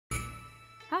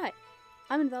Hi,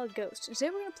 I'm Invalid Ghost, and today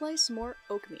we're going to play some more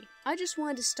Okami. I just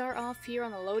wanted to start off here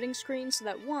on the loading screen so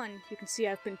that 1, you can see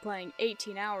I've been playing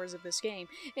 18 hours of this game,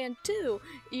 and 2,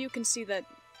 you can see that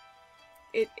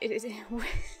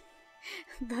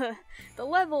the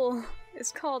level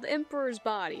is called Emperor's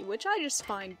Body, which I just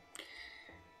find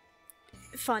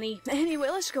funny. Anyway,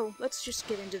 let's just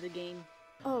get into the game.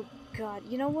 Oh god,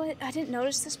 you know what? I didn't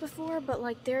notice this before, but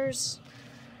like there's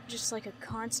just like a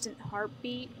constant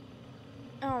heartbeat.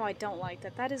 Oh, I don't like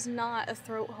that. That is not a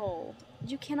throat hole.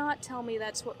 You cannot tell me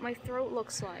that's what my throat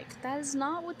looks like. That is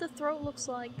not what the throat looks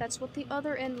like. That's what the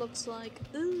other end looks like.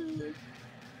 Ugh.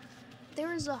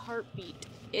 There is a heartbeat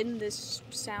in this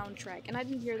soundtrack, and I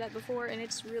didn't hear that before, and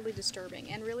it's really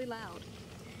disturbing and really loud.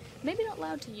 Maybe not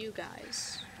loud to you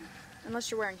guys,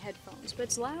 unless you're wearing headphones, but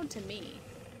it's loud to me.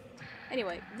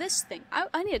 Anyway, this thing.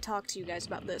 I need to talk to you guys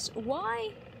about this.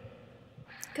 Why?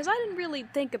 Because I didn't really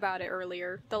think about it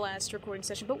earlier, the last recording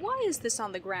session, but why is this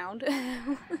on the ground?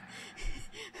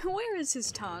 Where is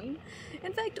his tongue?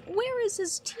 In fact, where is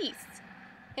his teeth?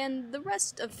 And the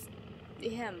rest of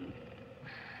him?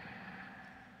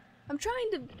 I'm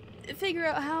trying to figure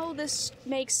out how this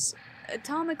makes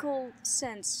atomical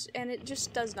sense, and it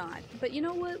just does not. But you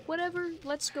know what? Whatever.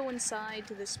 Let's go inside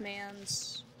to this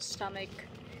man's stomach.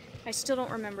 I still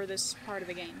don't remember this part of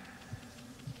the game.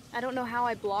 I don't know how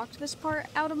I blocked this part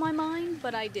out of my mind,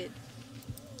 but I did.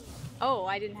 Oh,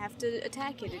 I didn't have to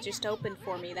attack it. It just opened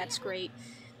for me. That's great.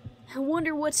 I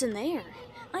wonder what's in there.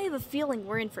 I have a feeling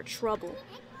we're in for trouble.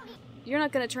 You're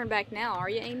not gonna turn back now, are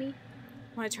you, Amy?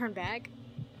 Wanna turn back?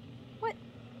 What?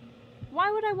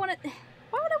 Why would I wanna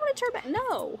turn back?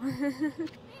 No!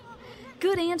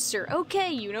 Good answer. Okay,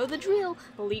 you know the drill.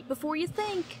 Leap before you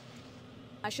think.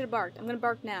 I should have barked. I'm gonna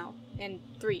bark now. In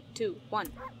 3, 2, 1.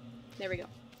 There we go.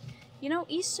 You know,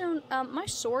 Isun, my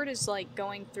sword is, like,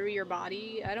 going through your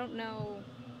body. I don't know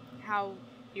how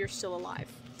you're still alive.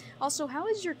 Also, how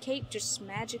is your cape just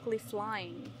magically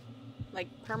flying? Like,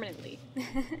 permanently?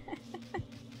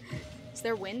 Is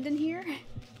there wind in here?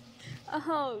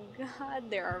 Oh,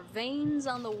 God, there are veins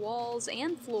on the walls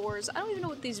and floors. I don't even know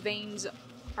what these veins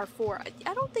are for.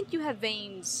 I don't think you have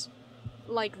veins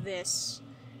like this.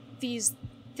 These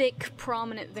thick,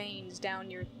 prominent veins down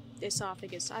your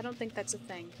esophagus. I don't think that's a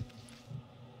thing.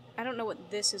 I don't know what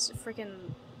this is. Freaking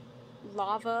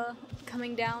lava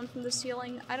coming down from the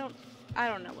ceiling. I don't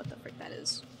know what the frick that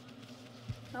is.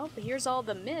 Oh, but here's all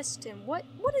the mist, and what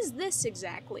is this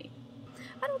exactly?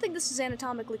 I don't think this is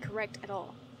anatomically correct at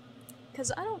all.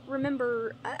 Because I don't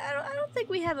remember, I don't think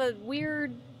we have a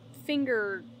weird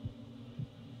finger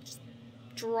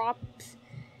drop,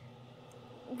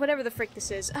 whatever the frick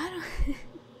this is. I don't,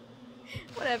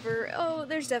 whatever. Oh,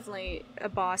 there's definitely a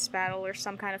boss battle or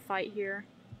some kind of fight here.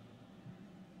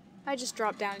 I just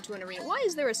dropped down into an arena. Why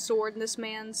is there a sword in this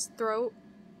man's throat?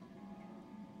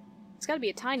 It's gotta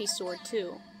be a tiny sword,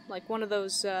 too. Like one of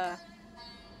those,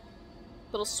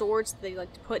 little swords that they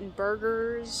like to put in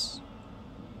burgers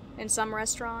in some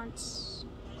restaurants.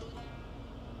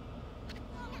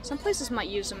 Some places might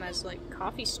use them as, like,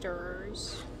 coffee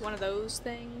stirrers. One of those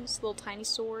things. Little tiny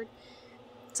sword.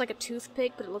 It's like a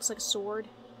toothpick, but it looks like a sword.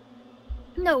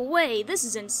 No way! This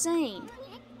is insane!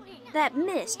 That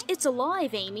mist! It's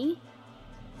alive, Amy!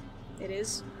 It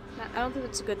is? I don't think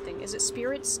that's a good thing. Is it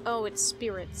spirits? Oh, it's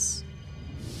spirits.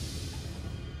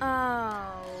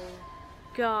 Oh,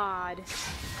 God.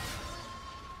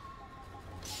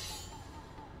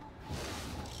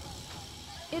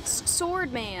 It's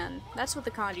Swordman! That's what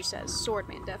the kanji says.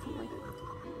 Swordman, definitely.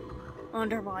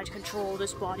 Under my control,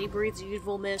 this body breathes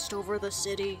evil mist over the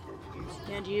city.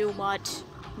 And you, mutt,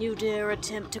 you dare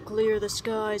attempt to clear the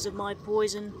skies of my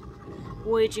poison,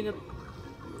 waging a...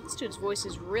 This dude's voice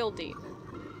is real deep.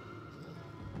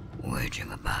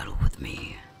 Waging a battle with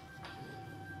me.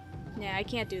 Yeah, I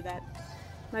can't do that.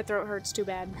 My throat hurts too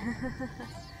bad.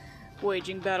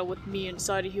 Waging battle with me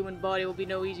inside a human body will be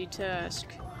no easy task.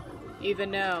 Even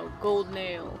now, Gold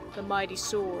Nail, the mighty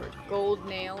sword. Gold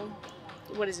Nail?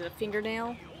 What is it, a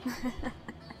fingernail?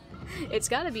 It's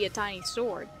gotta be a tiny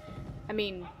sword. I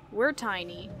mean, we're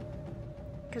tiny.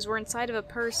 Because we're inside of a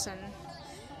person.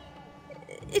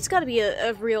 It's gotta be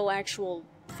a real, actual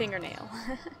fingernail.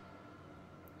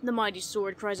 The mighty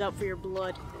sword cries out for your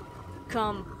blood.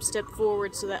 Come, step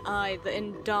forward so that I, the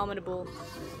indomitable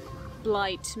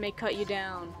Blight, may cut you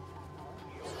down.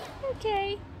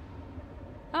 Okay.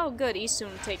 Oh good,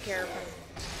 Isun will take care of him.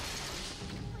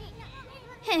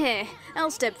 Heh,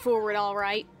 I'll step forward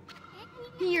alright.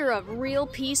 You're a real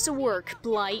piece of work,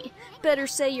 Blight. Better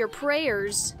say your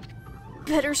prayers.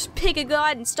 Better pick a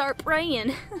god and start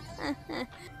praying.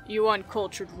 You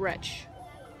uncultured wretch.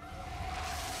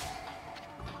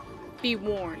 Be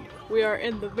warned, we are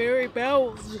in the very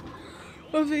bowels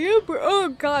of the Emperor. Oh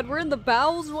god, we're in the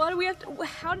bowels? Why do we have to—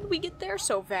 how did we get there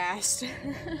so fast?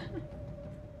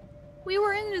 We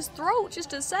were in his throat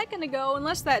just a second ago,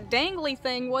 unless that dangly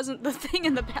thing wasn't the thing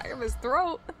in the back of his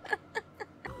throat.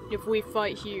 If we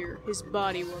fight here, his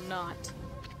body will not.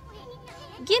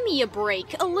 Gimme a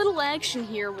break. A little action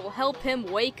here will help him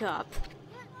wake up.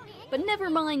 But never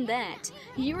mind that.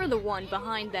 You're the one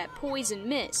behind that poison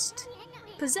mist.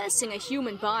 Possessing a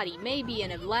human body may be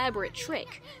an elaborate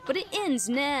trick, but it ends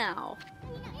now.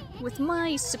 With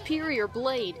my superior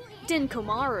blade,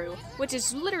 Denkomaru, which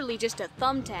is literally just a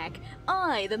thumbtack,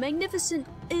 I, the magnificent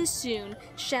Isun,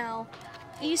 shall—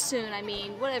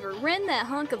 whatever, rend that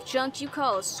hunk of junk you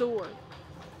call a sword.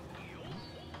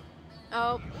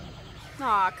 Oh.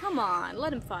 Aw, come on,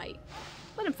 let him fight.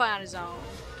 Let him fight on his own.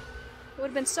 It would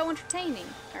have been so entertaining.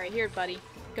 Alright, here, buddy.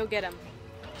 Go get him.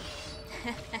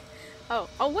 Oh,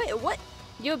 wait, what?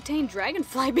 You obtained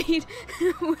Dragonfly Bead?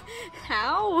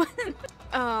 How?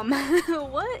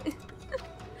 What?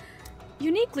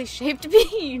 Uniquely shaped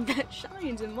bead that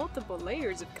shines in multiple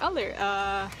layers of color.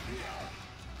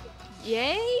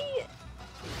 Yay?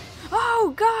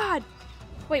 Oh, God!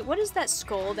 Wait, what is that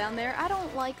skull down there? I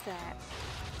don't like that.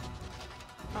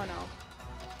 Oh, no.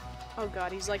 Oh,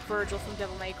 God, he's like Virgil from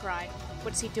Devil May Cry.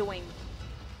 What's he doing?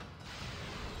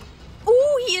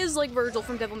 Ooh, he is like Virgil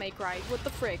from Devil May Cry. What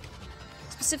the frick?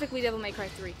 Specifically Devil May Cry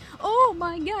 3. Oh,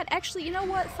 my God. Actually, you know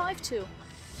what? 5-2.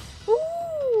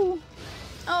 Ooh!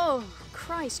 Oh,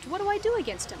 Christ. What do I do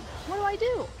against him? What do I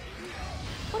do?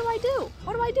 What do I do?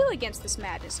 What do I do against this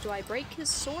madness? Do I break his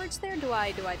swords there? Do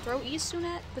I throw Isun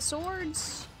at the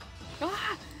swords?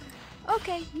 Ah!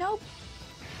 Okay, nope.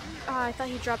 I thought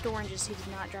he dropped oranges. He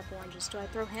did not drop oranges. Do I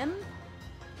throw him?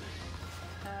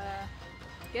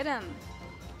 Get him.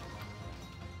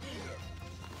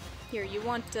 Here, you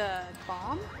want a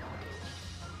bomb?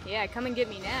 Yeah, come and get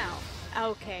me now.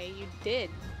 Okay, you did.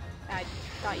 I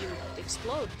thought you would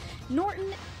explode.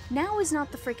 Norton, now is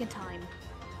not the freaking time.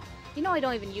 You know I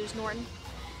don't even use Norton.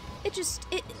 It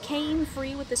came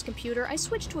free with this computer. I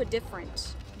switched to a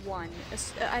different one.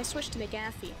 I switched to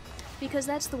McAfee, because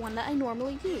that's the one that I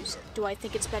normally use. Do I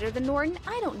think it's better than Norton?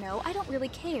 I don't know. I don't really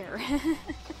care.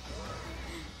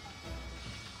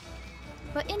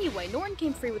 But anyway, Norton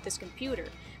came free with this computer,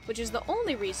 which is the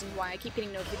only reason why I keep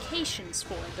getting notifications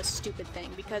for this stupid thing,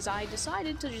 because I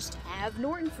decided to just have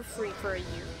Norton for free for a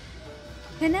year.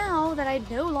 And now that I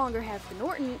no longer have the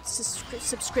Norton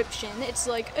subscription, it's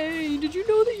like, hey, did you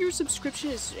know that your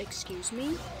subscription is— excuse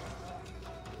me?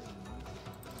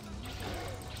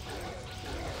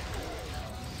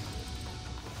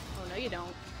 Oh, no you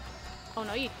don't. Oh,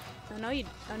 no you— oh, no you—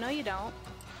 oh, no you don't.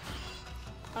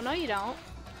 Oh, no you don't.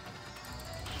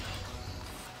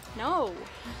 No.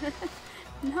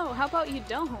 No, how about you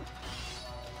don't?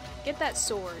 Get that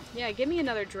sword. Yeah, give me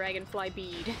another dragonfly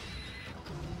bead.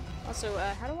 Also,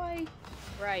 how do I—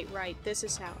 Right, this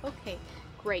is how. Okay,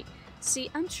 great. See,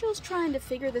 I'm just trying to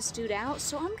figure this dude out,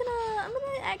 so I'm gonna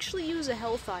actually use a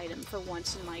health item for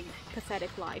once in my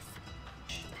pathetic life.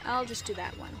 I'll just do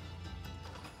that one.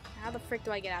 How the frick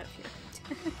do I get out of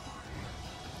here?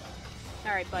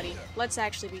 Alright, buddy. Let's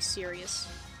actually be serious.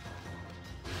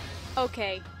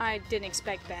 Okay, I didn't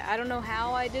expect that. I don't know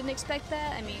how I didn't expect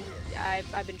that. I mean,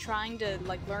 I've been trying to,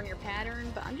 like, learn your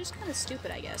pattern, but I'm just kind of stupid,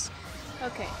 I guess.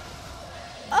 Okay.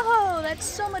 Oh, that's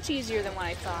so much easier than what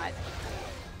I thought.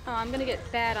 Oh, I'm gonna get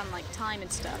bad on, like, time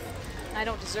and stuff. I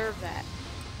don't deserve that.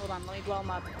 Hold on, let me blow him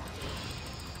up.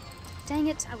 Dang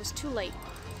it, I was too late.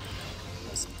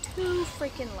 I was too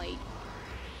freaking late.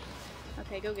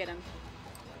 Okay, go get him.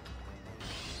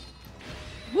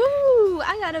 Woo!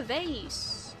 I got a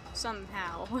vase!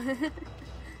 Somehow.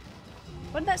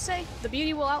 What did that say? The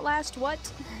beauty will outlast what?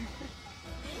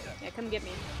 Yeah, come get me.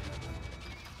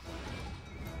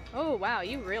 Oh, wow,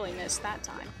 you really missed that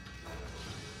time.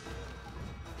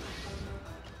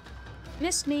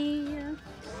 Missed me!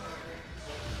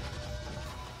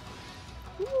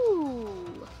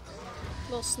 Ooh! A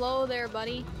little slow there,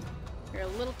 buddy. You're a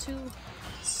little too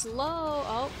slow.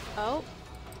 Oh.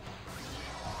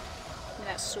 Give me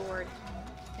that sword.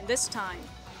 And this time,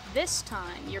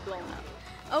 you're blown up.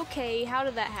 Okay, how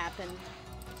did that happen?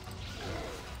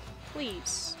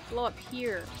 Please, blow up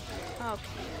here.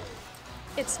 Okay.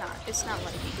 It's not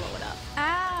letting me blow it up.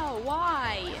 Ow,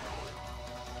 why?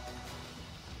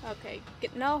 Okay,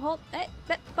 no, hold, hey,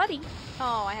 buddy.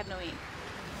 Oh, I have no aim.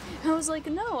 I was like,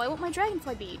 no, I want my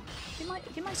dragonfly bead.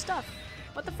 Get my stuff.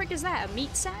 What the frick is that, a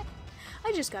meat sack?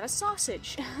 I just got a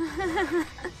sausage.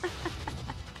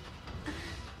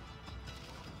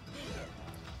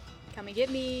 Come and get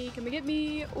me. Come and get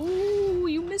me. Ooh,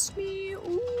 you missed me.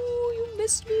 Ooh, you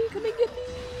missed me. Come and get me.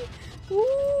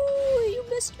 Ooh, you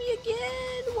missed me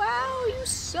again. Wow, you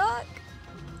suck.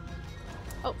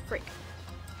 Oh, freak.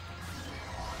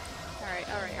 Alright,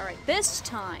 alright, alright. This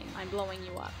time, I'm blowing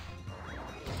you up.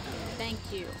 Thank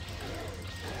you.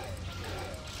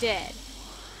 Dead.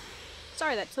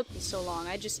 Sorry that took me so long.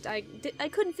 I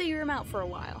couldn't figure him out for a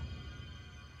while.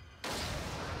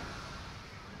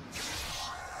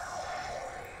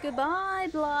 Goodbye,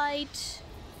 Blight.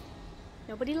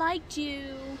 Nobody liked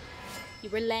you.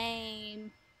 You were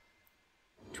lame.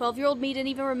 12-year-old me didn't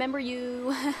even remember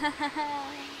you. I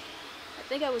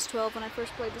think I was 12 when I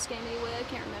first played this game anyway. I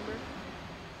can't remember.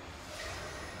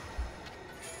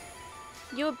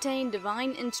 You obtained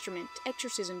Divine Instrument,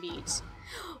 Exorcism Beads.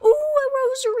 Ooh, a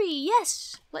rosary!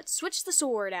 Yes! Let's switch the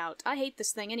sword out. I hate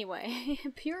this thing anyway.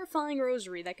 Purifying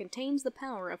rosary that contains the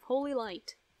power of holy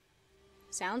light.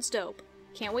 Sounds dope.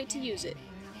 Can't wait to use it.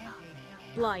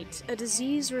 Blight, a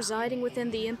disease residing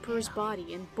within the Emperor's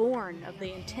body and born of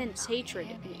the intense hatred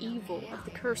and evil of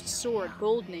the cursed sword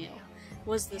Goldnail,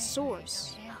 was the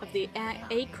source of the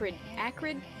Arsid.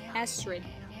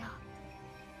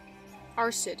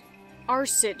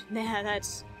 Nah,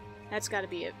 that's gotta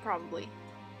be it, probably.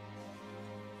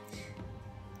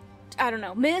 I don't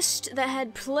know. Mist that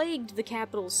had plagued the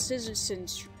capital's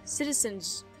citizenry.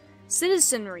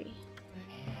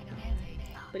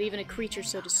 But even a creature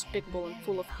so despicable and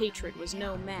full of hatred was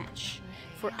no match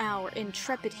for our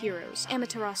intrepid heroes,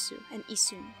 Amaterasu and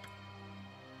Isun.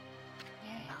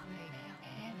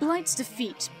 Blight's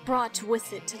defeat brought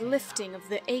with it the lifting of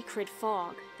the acrid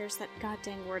fog. There's that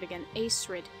goddamn word again.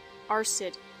 Arsid.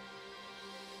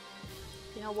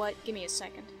 You know what? Give me a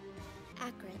second.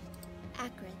 Acrid.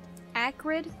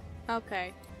 Acrid?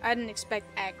 Okay. I didn't expect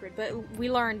acrid, but we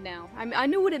learned now. I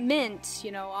knew what it meant,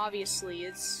 you know, obviously.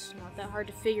 It's not that hard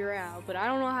to figure out, but I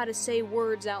don't know how to say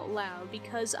words out loud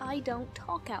because I don't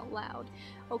talk out loud,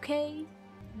 okay?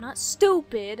 I'm not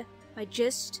stupid. I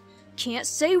just can't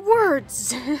say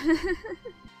words.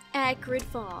 Acrid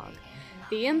fog.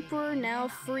 The Emperor, now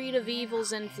freed of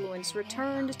evil's influence,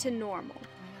 returned to normal.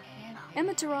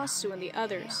 Amaterasu and the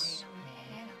others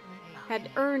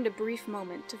had earned a brief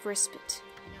moment of respite.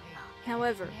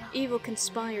 However, evil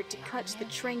conspired to cut the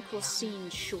tranquil scene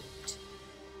short.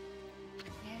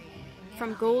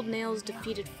 From Goldnail's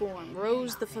defeated form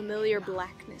rose the familiar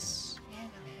blackness,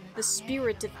 the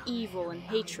spirit of evil and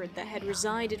hatred that had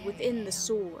resided within the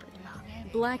sword,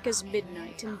 black as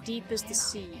midnight and deep as the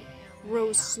sea,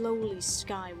 rose slowly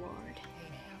skyward.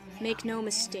 Make no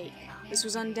mistake, this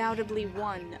was undoubtedly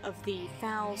one of the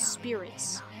foul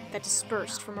spirits that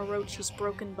dispersed from Orochi's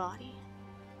broken body.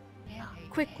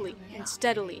 Quickly and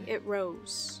steadily it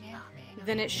rose.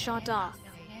 Then it shot off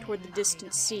toward the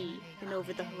distant sea and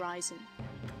over the horizon.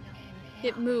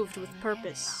 It moved with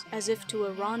purpose, as if to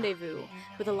a rendezvous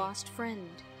with a lost friend.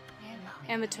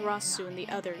 Amaterasu and the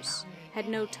others had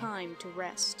no time to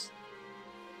rest.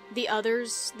 The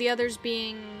others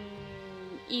being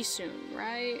Isun,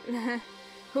 right?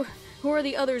 Who are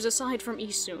the others aside from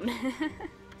Isun?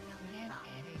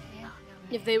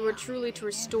 If they were truly to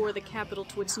restore the capital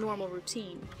to its normal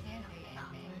routine,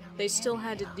 they still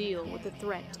had to deal with the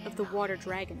threat of the water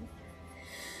dragon.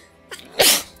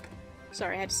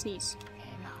 Sorry, I had to sneeze.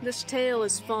 This tale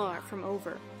is far from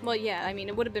over. Well, yeah, I mean,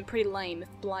 it would have been pretty lame if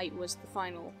Blight was the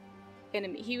final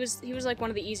enemy. He was like one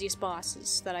of the easiest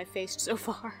bosses that I faced so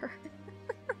far.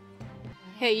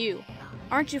 Hey, you.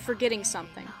 Aren't you forgetting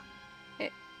something?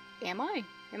 Am I?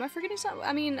 Am I forgetting something?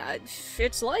 I mean,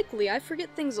 it's likely. I forget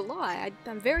things a lot.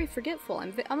 I'm very forgetful.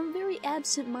 I'm a very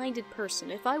absent-minded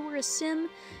person. If I were a sim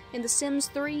in The Sims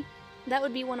 3, that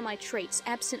would be one of my traits,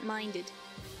 absent-minded.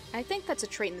 I think that's a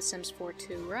trait in The Sims 4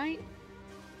 too, right?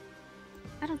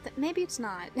 I don't think... Maybe it's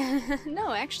not.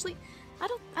 No, actually,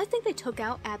 I think they took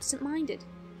out absent-minded.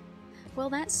 Well,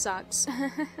 that sucks.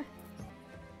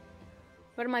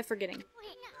 What am I forgetting?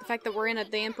 The fact that we're in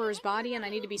the Emperor's body and I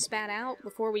need to be spat out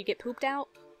before we get pooped out?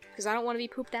 Because I don't want to be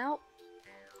pooped out?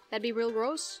 That'd be real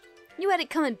gross. You had it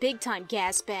coming big time,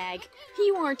 gas bag.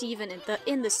 You aren't even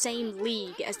in the same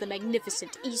league as the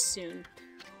magnificent Isun.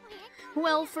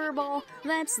 Well, Furball,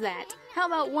 that's that. How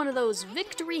about one of those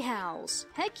victory howls?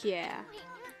 Heck yeah.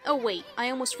 Oh wait,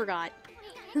 I almost forgot.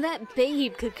 That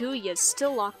babe Kaguya's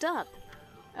still locked up.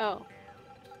 Oh.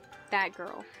 That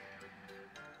girl.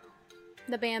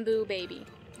 The bamboo baby.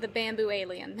 The bamboo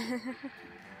alien.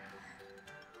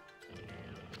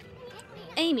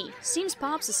 Amy, seems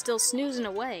Pops is still snoozing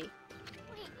away.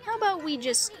 How about we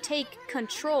just take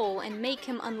control and make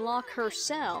him unlock her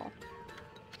cell?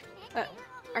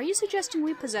 Are you suggesting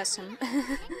we possess him?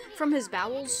 From his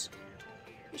bowels?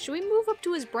 Should we move up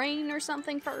to his brain or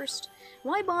something first?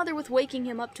 Why bother with waking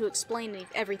him up to explain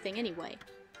everything anyway?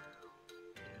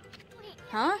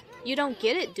 Huh? You don't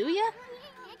get it, do ya?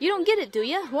 You don't get it, do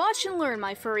ya? Watch and learn,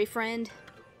 my furry friend.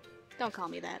 Don't call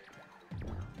me that.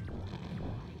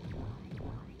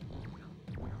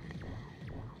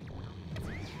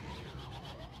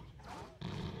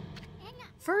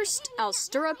 First, I'll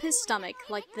stir up his stomach,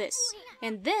 like this.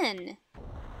 And then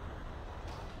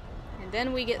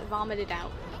we get vomited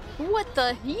out. What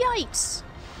the? Yikes!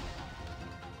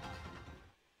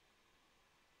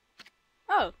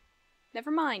 Oh. Never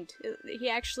mind.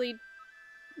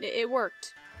 It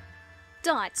worked.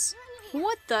 Dots.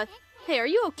 What the? Hey, are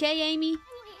you okay, Amy?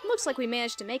 Looks like we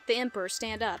managed to make the Emperor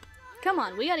stand up. Come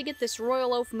on, we gotta get this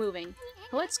royal oaf moving.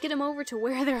 Let's get him over to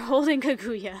where they're holding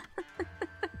Kaguya.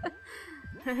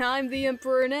 I'm the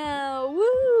Emperor now!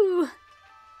 Woo!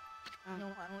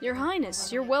 Your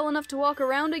Highness, you're well enough to walk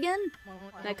around again?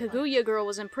 That Kaguya girl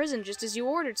was in prison just as you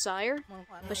ordered, sire.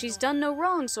 But she's done no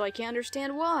wrong, so I can't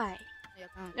understand why.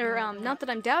 Not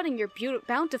that I'm doubting your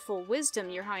bountiful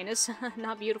wisdom, your highness.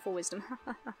 Not beautiful wisdom.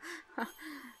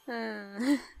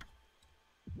 Alright,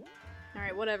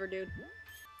 whatever, dude.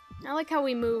 I like how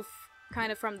we move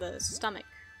kind of from the stomach,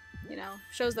 you know?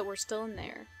 Shows that we're still in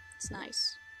there. It's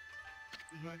nice.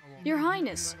 Your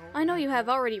highness, I know you have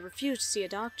already refused to see a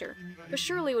doctor, but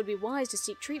surely it would be wise to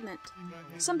seek treatment.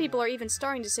 Some people are even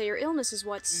starting to say your illness is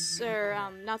what's,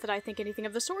 not that I think anything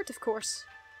of the sort, of course.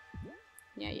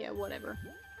 Yeah, whatever.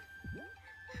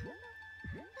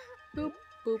 Boop,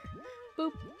 boop,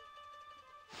 boop.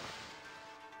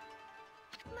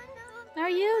 Are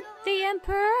you the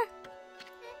Emperor?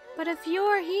 But if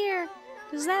you're here,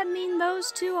 does that mean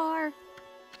those two are?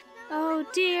 Oh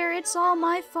dear, it's all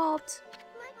my fault.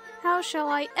 How shall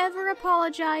I ever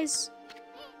apologize?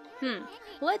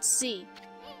 Let's see.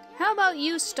 How about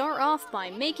you start off by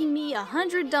making me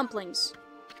 100 dumplings?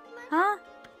 Huh?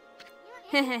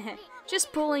 Hehehe.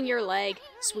 Just pulling your leg,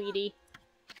 sweetie.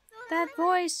 That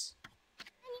voice.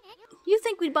 You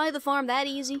think we'd buy the farm that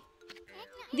easy?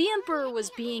 The Emperor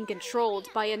was being controlled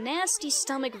by a nasty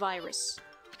stomach virus.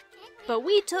 But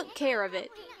we took care of it.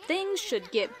 Things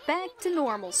should get back to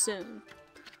normal soon.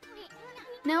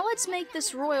 Now let's make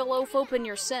this royal oaf open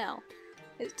your cell.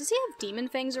 Does he have demon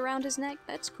fangs around his neck?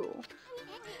 That's cool.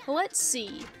 Let's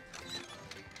see.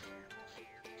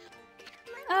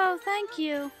 Oh, thank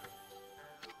you.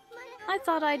 I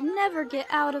thought I'd never get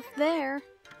out of there.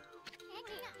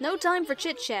 No time for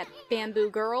chit-chat,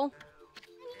 bamboo girl.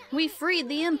 We freed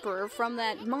the Emperor from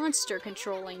that monster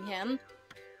controlling him.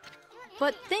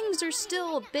 But things are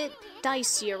still a bit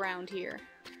dicey around here.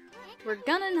 We're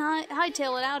gonna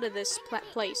hightail it out of this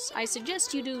place. I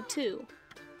suggest you do too.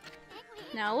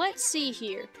 Now let's see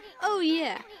here. Oh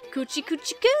yeah, coochie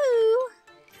coochie coo!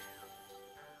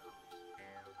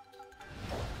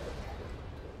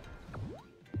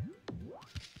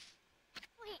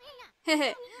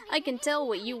 Heh, I can tell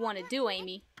what you want to do,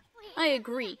 Amy. I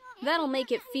agree. That'll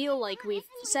make it feel like we've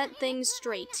set things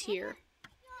straight here.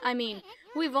 I mean,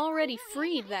 we've already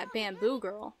freed that bamboo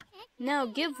girl. Now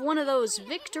give one of those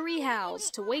victory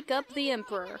howls to wake up the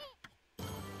Emperor.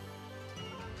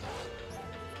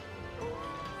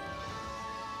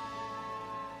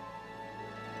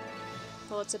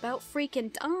 Well, it's about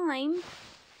freaking time.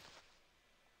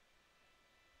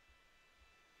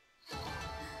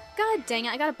 God dang it,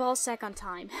 I got a ball sack on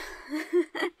time.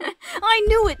 I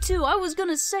knew it too! I was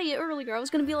gonna say it earlier. I was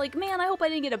gonna be like, man, I hope I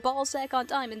didn't get a ball sack on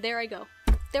time, and there I go.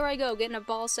 There I go, getting a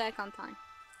ball sack on time.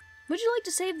 Would you like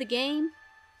to save the game?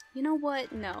 You know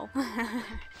what? No.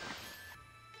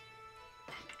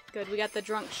 Good, we got the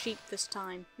drunk sheep this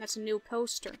time. That's a new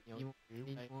poster.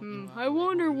 I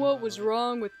wonder what was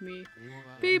wrong with me.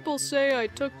 People say I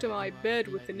took to my bed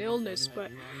with an illness, but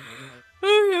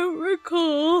I don't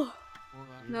recall.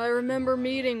 I remember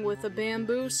meeting with a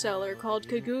bamboo seller called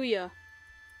Kaguya.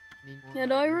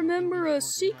 And I remember a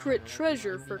secret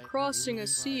treasure for crossing a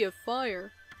sea of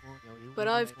fire. But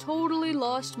I've totally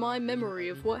lost my memory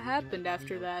of what happened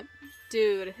after that.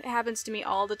 Dude, it happens to me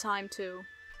all the time too.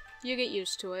 You get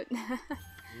used to it.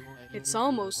 It's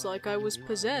almost like I was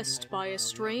possessed by a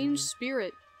strange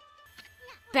spirit.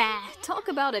 Bah! Talk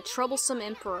about a troublesome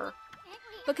emperor.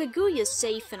 But Kaguya's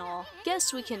safe and all.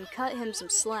 Guess we can cut him some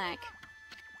slack.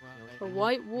 A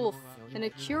white wolf and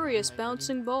a curious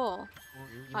bouncing ball.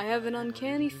 I have an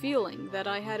uncanny feeling that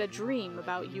I had a dream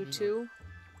about you two.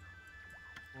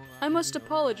 I must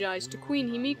apologize to Queen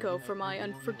Himiko for my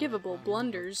unforgivable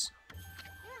blunders.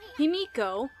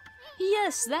 Himiko?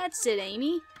 Yes, that's it,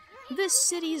 Amy. This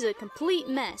city's a complete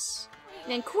mess.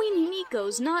 And Queen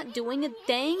Himiko's not doing a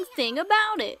dang thing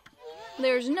about it.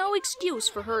 There's no excuse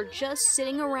for her just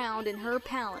sitting around in her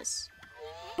palace.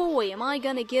 Boy, am I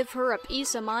gonna give her a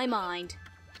piece of my mind.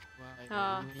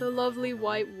 Ah, the lovely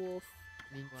white wolf.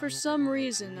 For some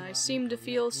reason, I seem to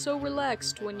feel so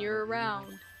relaxed when you're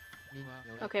around.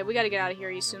 Okay, we gotta get out of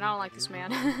here soon. I don't like this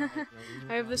man.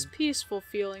 I have this peaceful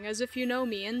feeling, as if you know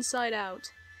me inside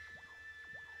out.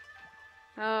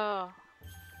 Oh.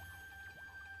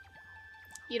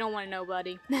 You don't want to know,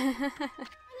 buddy.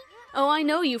 Oh, I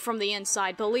know you from the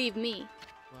inside, believe me.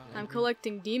 I'm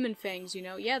collecting demon fangs, you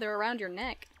know. Yeah, they're around your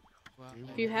neck.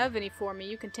 If you have any for me,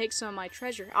 you can take some of my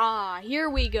treasure. Ah, here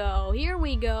we go. Here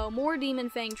we go. More demon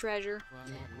fang treasure.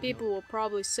 People will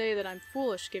probably say that I'm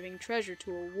foolish giving treasure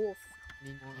to a wolf.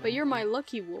 But you're my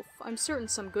lucky wolf. I'm certain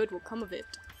some good will come of it.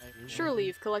 Surely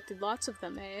you've collected lots of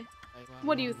them, eh?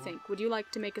 What do you think? Would you like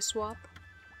to make a swap?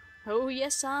 Oh,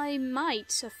 yes, I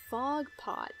might. A fog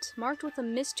pot, marked with a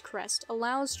mist crest,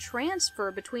 allows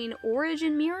transfer between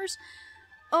origin mirrors?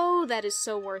 Oh, that is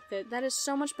so worth it. That is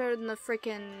so much better than the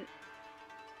frickin'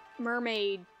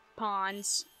 mermaid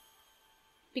ponds.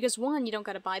 Because one, you don't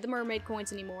gotta buy the mermaid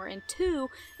coins anymore, and two,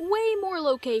 way more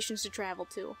locations to travel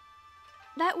to.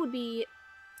 That would be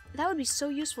so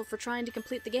useful for trying to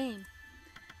complete the game.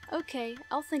 Okay,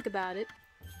 I'll think about it.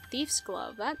 Thief's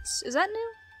Glove, is that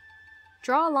new?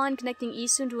 Draw a line connecting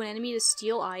Isun to an enemy to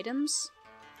steal items?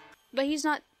 But he's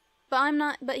tiny.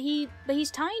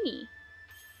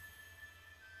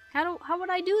 How would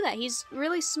I do that? He's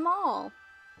really small.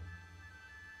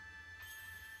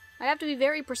 I'd have to be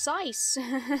very precise.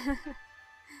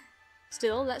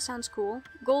 Still, that sounds cool.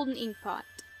 Golden ink pot.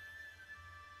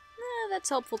 That's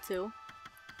helpful too.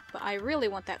 But I really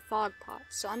want that fog pot,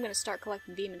 so I'm gonna start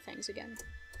collecting demon fangs again.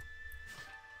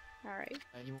 Alright.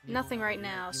 Nothing right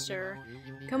now, sir.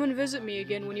 Come and visit me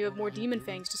again when you have more demon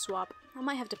fangs to swap. I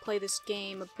might have to play this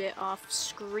game a bit off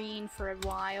screen for a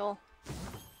while.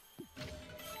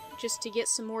 Just to get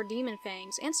some more demon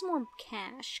fangs and some more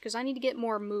cash, because I need to get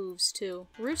more moves too.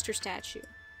 Rooster statue.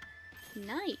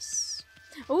 Nice.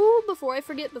 Oh, before I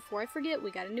forget,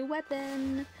 we got a new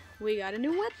weapon. We got a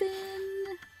new weapon.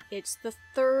 It's the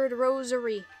third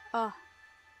rosary. Ah,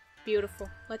 beautiful.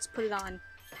 Let's put it on.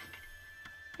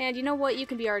 And you know what? You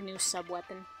can be our new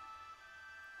sub-weapon.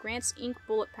 Grants ink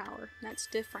bullet power. That's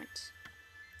different.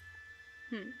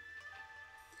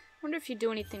 Wonder if you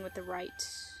do anything with the right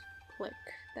click,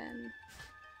 then.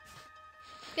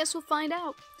 Guess we'll find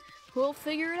out. We'll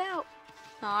figure it out.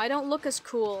 Oh, I don't look as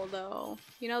cool, though.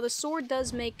 You know, the sword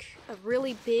does make a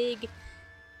really big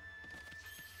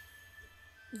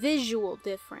visual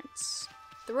difference.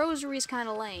 The rosary's kind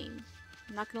of lame.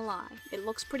 I'm not gonna lie. It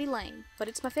looks pretty lame, but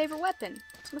it's my favorite weapon.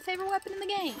 It's my favorite weapon in the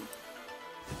game.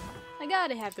 I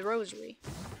gotta have the rosary.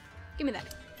 Give me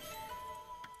that.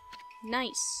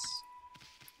 Nice.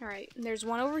 Alright, there's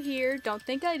one over here. Don't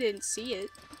think I didn't see it.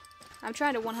 I'm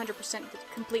trying to 100%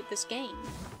 complete this game.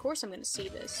 Of course I'm gonna see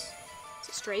this. It's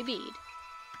a stray bead.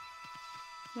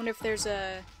 Wonder if there's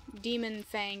a demon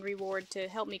fang reward to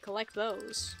help me collect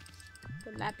those.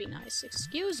 Wouldn't that be nice?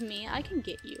 Excuse me, I can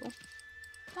get you.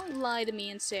 Don't lie to me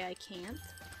and say I can't.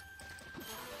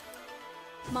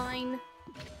 Mine.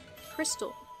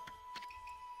 Crystal.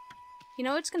 You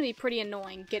know, it's gonna be pretty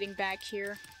annoying getting back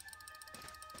here.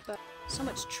 But so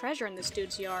much treasure in this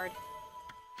dude's yard.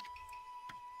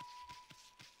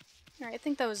 Alright, I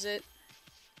think that was it.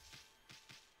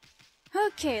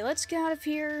 Okay, let's get out of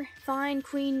here. Find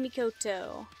Queen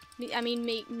Mikoto.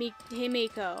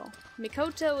 Himiko.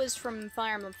 Mikoto is from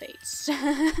Fire Emblem Fates.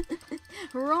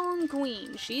 Wrong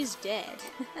queen. She's dead.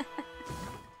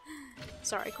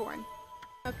 Sorry, Corn.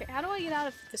 Okay, how do I get out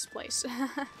of this place?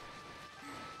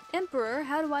 Emperor,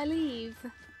 how do I leave?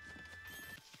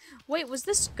 Wait, was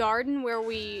this garden where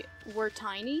we were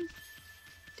tiny?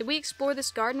 Did we explore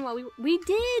this garden while we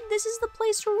did! This is the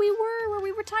place where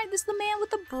we were tiny. This is the man with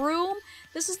the broom.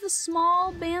 This is the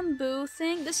small bamboo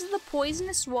thing. This is the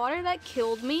poisonous water that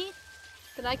killed me.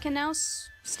 That I can now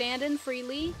stand in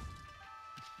freely.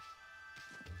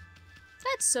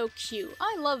 That's so cute.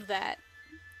 I love that.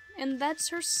 And that's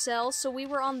her cell, so we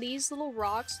were on these little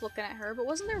rocks looking at her, but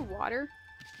wasn't there water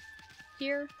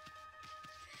here?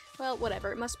 Well,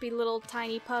 whatever. It must be little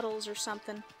tiny puddles or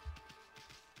something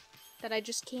that I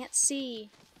just can't see.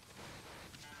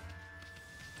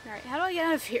 Alright, how do I get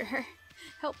out of here?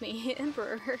 Help me,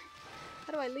 Emperor.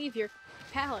 How do I leave your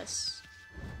palace?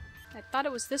 I thought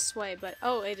it was this way, but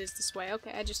oh, it is this way.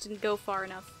 Okay, I just didn't go far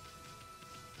enough.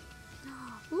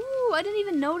 Ooh, I didn't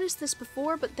even notice this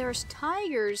before, but there's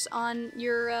tigers on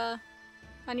your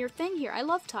thing here. I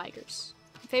love tigers.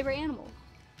 My favorite animal.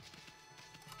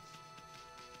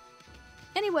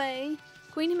 Anyway,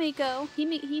 Queen Himiko,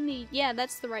 yeah,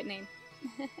 that's the right name.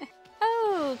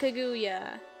 Oh,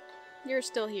 Kaguya. You're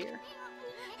still here.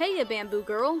 Hey, you bamboo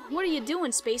girl. What are you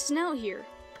doing spacing out here?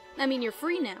 I mean, you're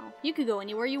free now. You can go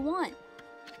anywhere you want.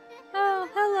 Oh,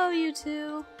 hello, you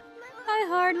two. I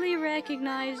hardly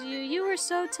recognize you. You were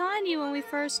so tiny when we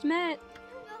first met.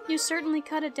 You certainly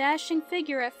cut a dashing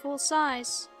figure at full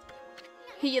size.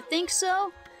 You think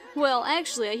so? Well,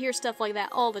 actually, I hear stuff like that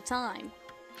all the time.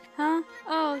 Huh?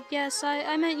 Oh, yes,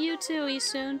 I meant you too,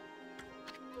 Isun.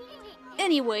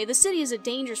 Anyway, the city is a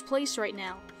dangerous place right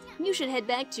now. You should head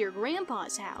back to your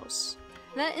grandpa's house.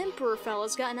 That emperor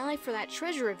fella's got an eye for that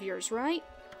treasure of yours, right?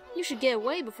 You should get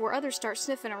away before others start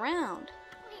sniffing around.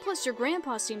 Plus, your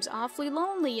grandpa seems awfully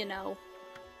lonely, you know.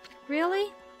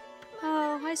 Really?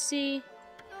 Oh, I see.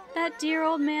 That dear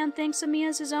old man thinks of me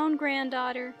as his own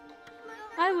granddaughter.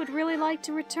 I would really like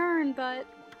to return, but...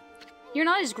 You're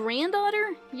not his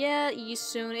granddaughter? Yeah,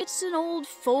 Isun. It's an old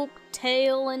folk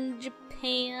tale in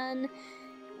Japan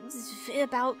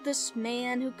about this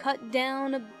man who cut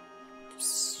down a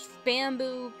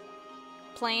bamboo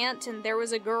plant and there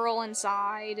was a girl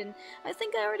inside, and I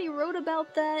think I already wrote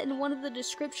about that in one of the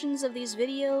descriptions of these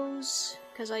videos,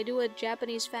 because I do a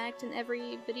Japanese fact in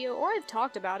every video, or I've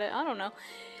talked about it, I don't know.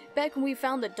 Back when we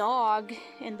found the dog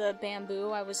in the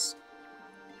bamboo, I was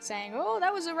saying, oh,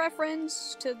 that was a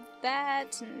reference to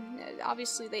that, and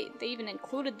obviously they even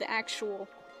included the actual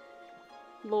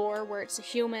lore where it's a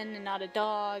human and not a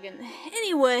dog, and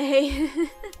anyway.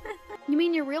 You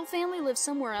mean your real family lives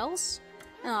somewhere else?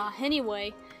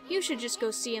 Anyway, you should just go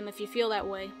see him if you feel that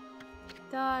way.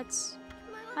 Dots,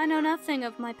 I know nothing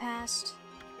of my past.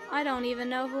 I don't even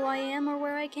know who I am or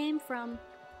where I came from.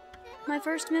 My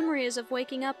first memory is of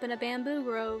waking up in a bamboo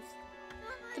grove.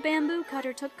 The bamboo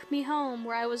cutter took me home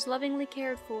where I was lovingly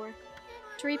cared for.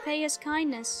 To repay his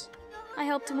kindness, I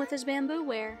helped him with his bamboo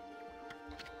ware.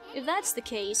 If that's the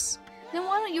case, then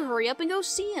why don't you hurry up and go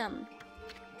see him?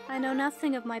 I know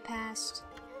nothing of my past,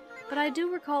 but I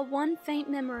do recall one faint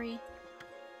memory.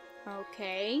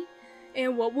 Okay,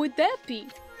 and what would that be?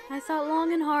 I thought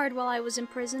long and hard while I was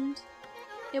imprisoned.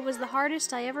 It was the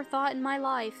hardest I ever thought in my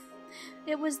life.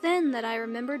 It was then that I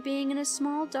remembered being in a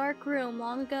small dark room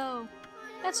long ago.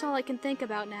 That's all I can think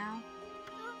about now.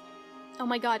 Oh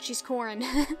my god, she's Corin.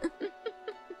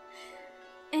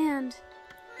 And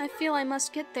I feel I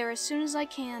must get there as soon as I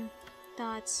can.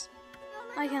 Dots.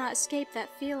 I cannot escape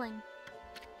that feeling.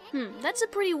 That's a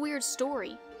pretty weird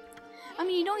story. I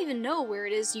mean, you don't even know where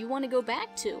it is you want to go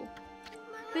back to.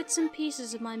 Bits and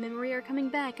pieces of my memory are coming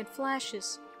back in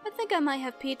flashes. I think I might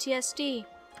have PTSD.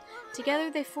 Together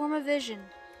they form a vision.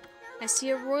 I see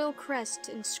a royal crest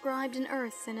inscribed in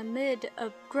earth and amid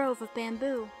a grove of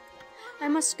bamboo. I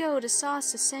must go to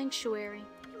Sasa Sanctuary.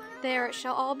 There it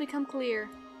shall all become clear.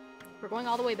 We're going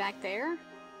all the way back there?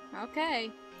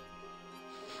 Okay.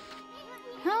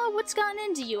 Huh? What's gotten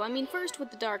into you? I mean, first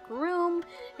with the dark room,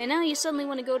 and now you suddenly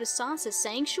want to go to Sasa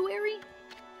Sanctuary?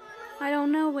 I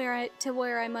don't know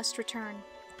where I must return,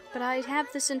 but I have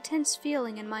this intense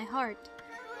feeling in my heart.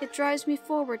 It drives me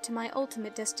forward to my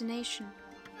ultimate destination.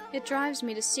 It drives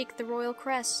me to seek the royal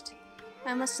crest.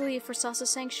 I must leave for Sasa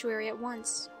Sanctuary at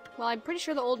once. Well, I'm pretty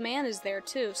sure the old man is there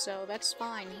too, so that's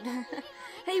fine.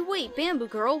 Hey, wait, Bamboo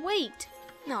Girl, wait!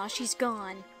 Aw, she's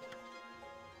gone.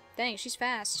 Dang, she's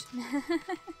fast.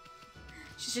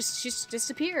 She's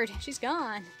disappeared. She's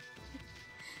gone.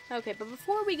 Okay, but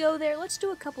before we go there, let's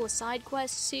do a couple of side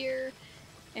quests here.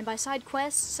 And by side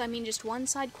quests, I mean just one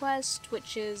side quest,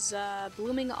 which is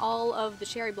blooming all of the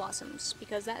cherry blossoms,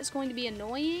 because that is going to be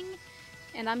annoying,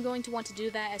 and I'm going to want to do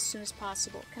that as soon as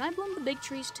possible. Can I bloom the big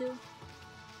trees too?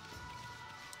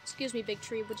 Excuse me, big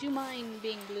tree, would you mind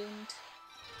being bloomed?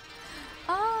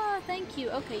 Ah, thank you.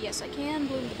 Okay, yes, I can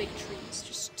bloom the big trees.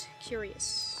 Just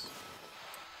curious.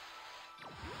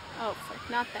 Oh, frick,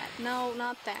 not that. No,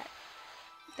 not that.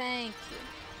 Thank you.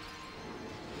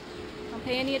 Don't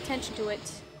pay any attention to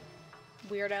it,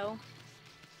 weirdo.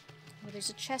 Oh, there's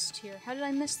a chest here. How did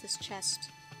I miss this chest?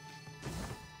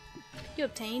 You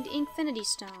obtained Infinity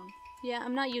Stone. Yeah,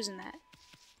 I'm not using that.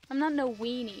 I'm not no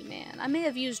weenie, man. I may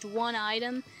have used one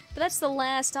item, but that's the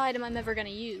last item I'm ever gonna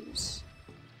use.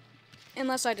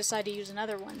 Unless I decide to use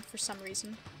another one for some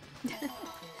reason.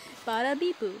 Bada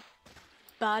beep boo.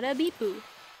 Bada beep boo.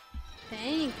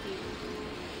 Thank you.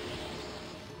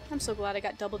 I'm so glad I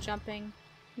got double jumping.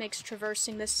 Makes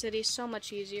traversing this city so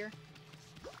much easier.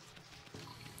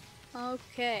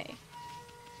 Okay.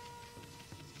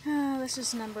 This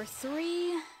is number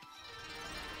 3.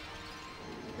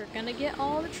 We're gonna get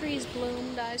all the trees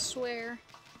bloomed, I swear.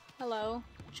 Hello,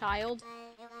 child.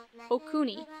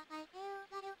 Okuni.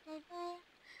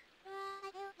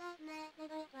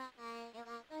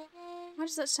 Why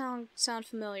does that sound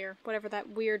familiar? Whatever that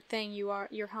weird thing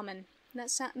you're humming.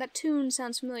 That tune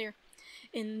sounds familiar.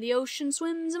 In the ocean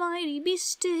swims a mighty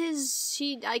beast,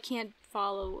 I can't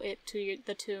follow it to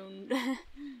the tune.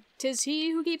 'Tis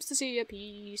he who keeps the sea at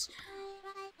peace.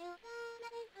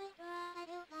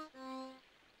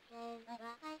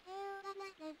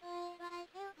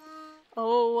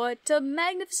 Oh, what a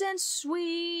magnificence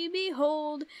we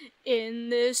behold in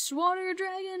this water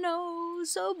dragon, oh,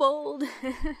 so bold.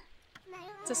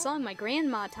 It's a song my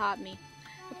grandma taught me.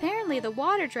 Apparently the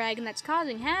water dragon that's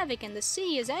causing havoc in the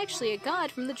sea is actually a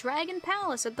god from the dragon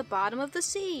palace at the bottom of the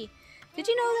sea. Did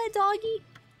you know that, doggy?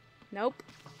 Nope.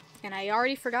 And I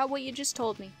already forgot what you just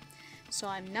told me. So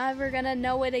I'm never gonna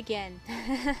know it again.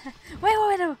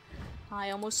 Wait. I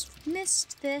almost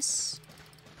missed this.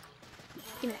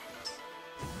 Give me that.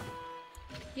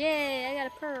 Yay, I got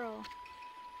a pearl.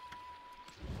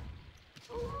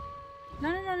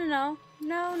 No.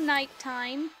 No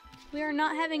nighttime. We are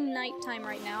not having nighttime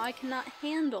right now. I cannot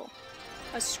handle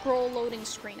a scroll loading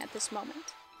screen at this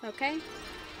moment. Okay?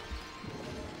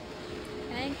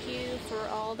 Thank you for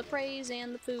all the praise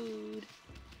and the food.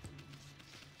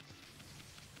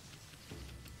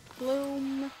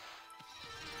 Bloom.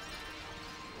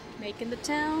 Making the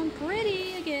town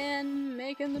pretty again.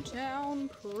 Making the town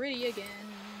pretty again.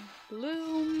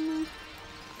 Bloom.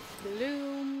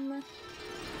 Bloom.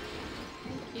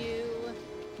 Thank you.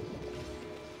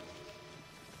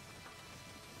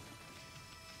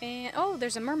 And, oh,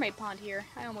 there's a mermaid pond here.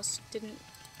 I almost didn't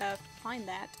find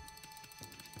that.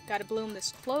 Gotta bloom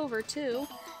this clover, too.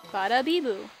 Bada bee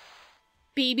boo.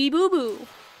 Bee bee boo boo.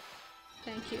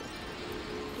 Thank you.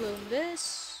 Bloom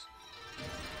this.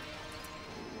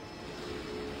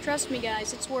 Trust me,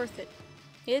 guys, it's worth it.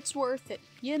 It's worth it.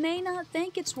 You may not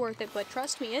think it's worth it, but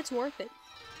trust me, it's worth it.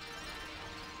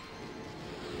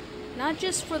 Not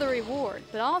just for the reward,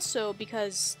 but also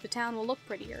because the town will look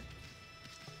prettier.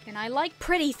 And I like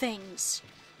pretty things.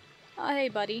 Oh, hey,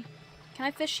 buddy. Can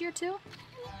I fish here, too?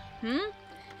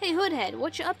 Hey, Hoodhead,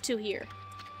 what you up to here?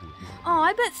 Oh,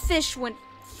 I bet fish went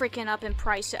freaking up in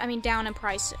price. I mean, down in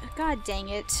price. God dang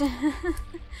it.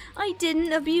 I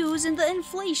didn't abuse in the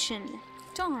inflation.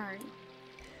 Darn.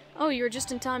 Oh, you were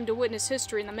just in time to witness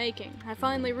history in the making. I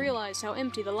finally realized how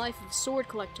empty the life of a sword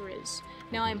collector is.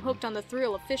 Now I am hooked on the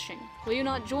thrill of fishing. Will you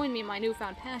not join me in my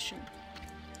newfound passion?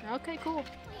 Okay, cool.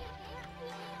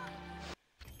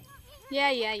 Yeah.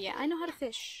 I know how to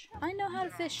fish. I know how to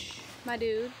fish, my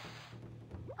dude.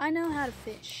 I know how to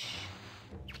fish.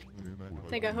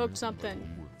 Think I hooked something.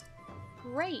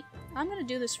 Great. I'm gonna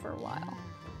do this for a while.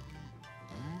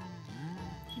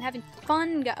 I'm having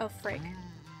fun. Oh, frig.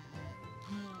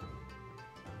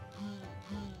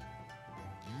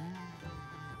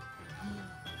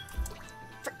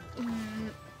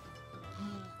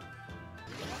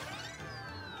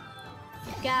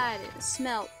 Got it.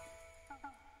 Smelt.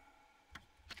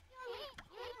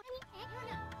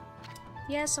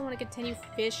 Yes, I want to continue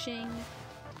fishing.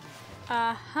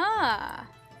 Aha!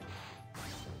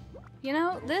 You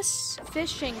know, this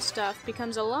fishing stuff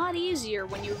becomes a lot easier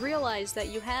when you realize that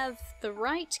you have the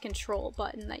right control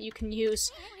button that you can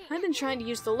use. I've been trying to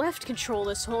use the left control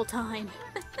this whole time.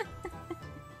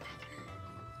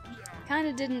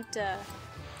 Kinda didn't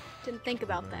think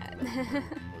about that.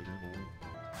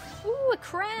 Ooh, a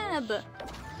crab!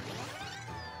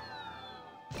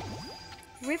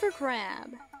 River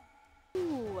crab.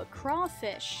 Ooh, a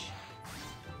crawfish.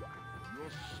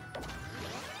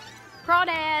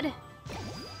 Crawdad!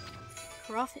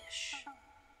 Crawfish.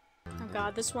 Oh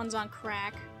god, this one's on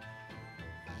crack.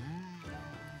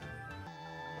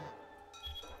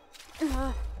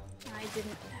 I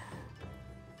didn't...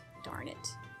 Darn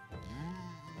it.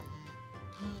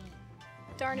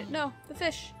 Darn it, no, the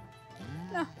fish.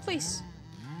 No, please.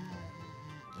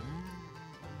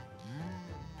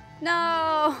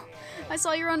 No! I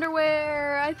saw your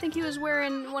underwear! I think he was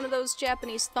wearing one of those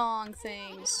Japanese thong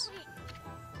things.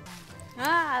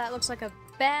 Ah, that looks like a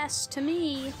bass to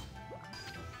me.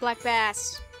 Black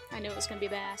bass. I knew it was gonna be a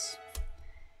bass.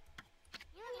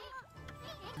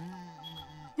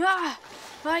 Ah!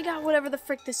 I got whatever the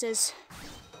frick this is.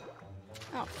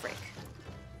 Oh, frick.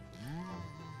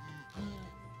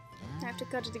 I have to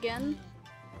cut it again.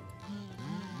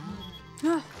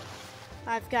 Ah,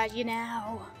 I've got you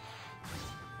now.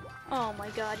 Oh my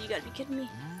god, you gotta be kidding me.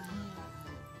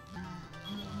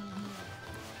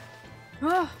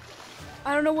 Oh,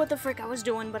 I don't know what the frick I was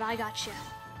doing, but I got you.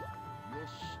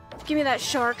 Give me that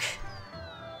shark.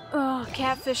 Oh,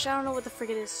 catfish, I don't know what the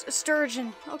frick it is. A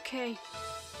sturgeon, okay.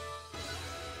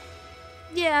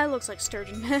 Yeah, it looks like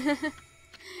sturgeon.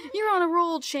 You're on a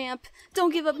roll, champ.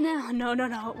 Don't give up now.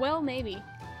 No. Well, maybe.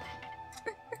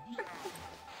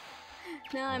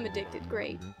 Now I'm addicted.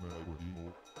 Great.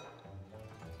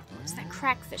 It's that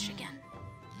crackfish again.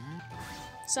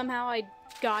 Somehow I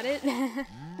got it.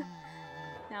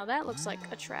 Now that looks like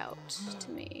a trout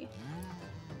to me.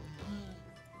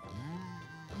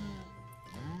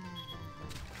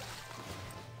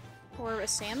 Or a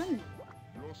salmon?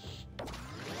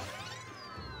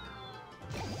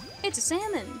 It's a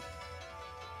salmon!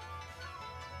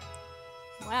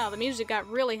 Wow, the music got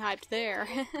really hyped there.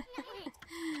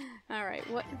 Alright,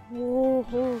 what? Whoa,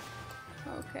 whoa.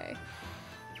 Okay.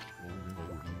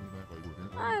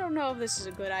 I don't know if this is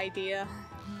a good idea.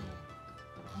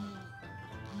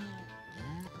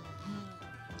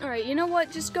 Alright, you know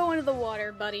what? Just go into the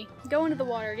water, buddy. Go into the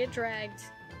water, get dragged.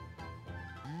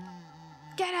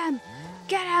 Get him!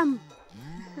 Get him!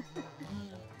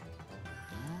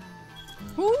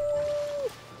 Woo!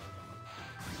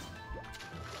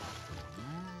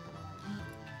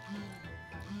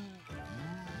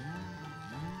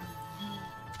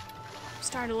 I'm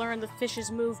starting to learn the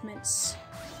fish's movements.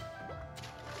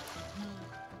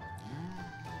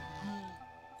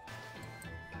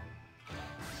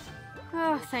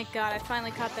 Oh, thank God, I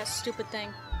finally caught that stupid thing.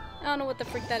 I don't know what the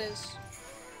frick that is.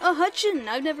 Oh, Hutchin!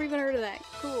 I've never even heard of that.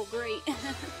 Cool, great.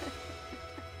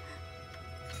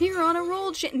 You're on a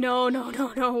roll No,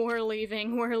 we're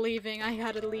leaving, I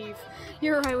gotta leave.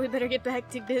 You're right, we better get back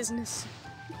to business.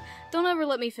 Don't ever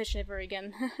let me fish ever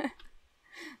again.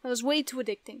 That was way too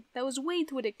addicting.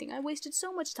 I wasted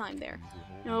so much time there.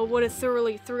 Oh, what a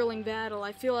thoroughly thrilling battle.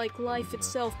 I feel like life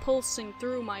itself pulsing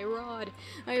through my rod.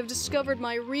 I have discovered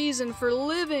my reason for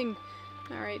living.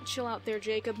 Alright, chill out there,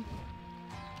 Jacob.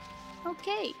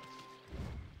 Okay.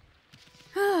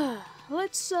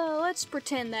 Let's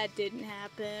pretend that didn't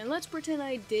happen. Let's pretend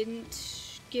I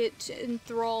didn't get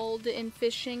enthralled in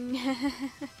fishing.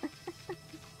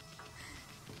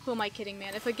 Who am I kidding,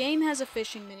 man? If a game has a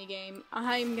fishing minigame,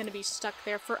 I'm gonna be stuck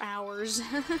there for hours.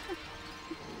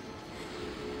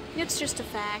 It's just a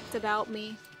fact about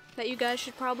me that you guys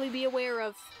should probably be aware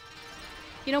of.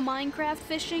 You know Minecraft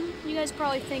fishing? You guys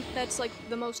probably think that's like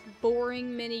the most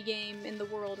boring minigame in the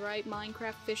world, right?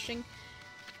 Minecraft fishing.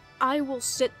 I will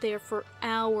sit there for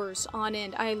hours on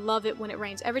end. I love it when it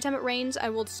rains. Every time it rains, I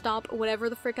will stop whatever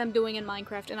the frick I'm doing in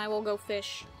Minecraft and I will go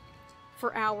fish.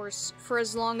 For hours. For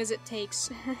as long as it takes.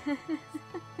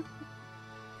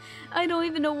 I don't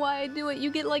even know why I do it. You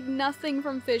get like nothing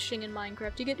from fishing in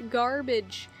Minecraft. You get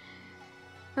garbage.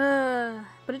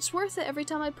 But it's worth it every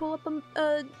time I pull up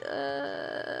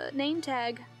a name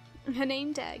tag. A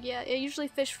name tag, yeah. I usually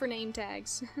fish for name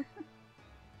tags.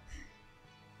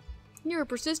 You're a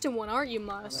persistent one, aren't you,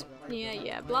 Mus?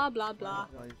 Yeah, blah blah blah.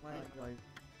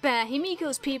 Bah,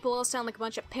 Himiko's people all sound like a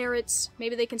bunch of parrots.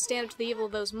 Maybe they can stand up to the evil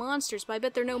of those monsters, but I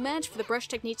bet they're no match for the brush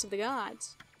techniques of the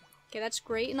gods. Okay, that's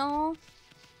great and all,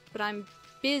 but I'm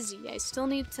busy. I still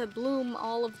need to bloom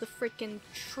all of the frickin'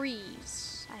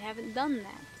 trees. I haven't done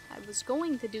that. I was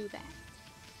going to do that.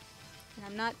 And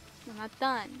I'm not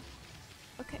done.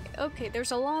 Okay,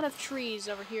 there's a lot of trees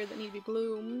over here that need to be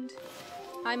bloomed.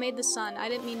 I made the sun. I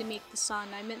didn't mean to make the sun.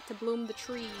 I meant to bloom the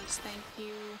trees. Thank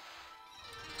you.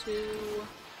 2,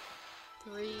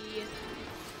 3,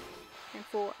 and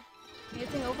 4.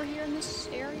 Anything over here in this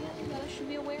area that I should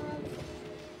be aware of?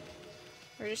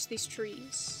 Or just these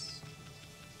trees?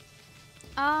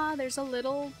 Ah, there's a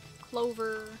little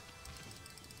clover.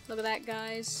 Look at that,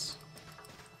 guys.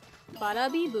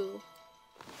 Bada bee boo.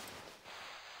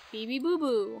 Bee bee boo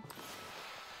boo.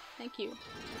 Thank you.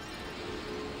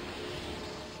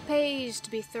 Pays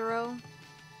to be thorough.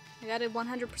 I gotta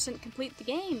 100% complete the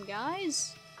game,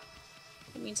 guys.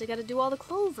 That means I gotta do all the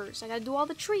clovers, I gotta do all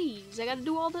the trees, I gotta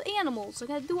do all the animals, I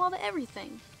gotta do all the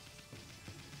everything.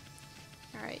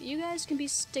 Alright, you guys can be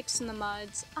sticks in the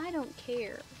muds. I don't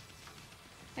care.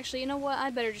 Actually, you know what? I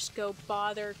better just go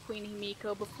bother Queen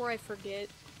Himiko before I forget.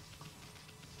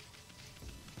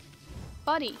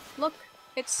 Buddy, look.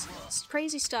 It's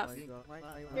crazy stuff.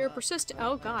 You're persistent.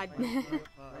 Oh god.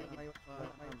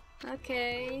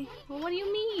 Okay. Well, what do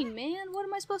you mean, man? What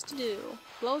am I supposed to do?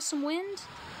 Blow some wind?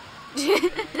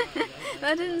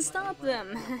 That didn't stop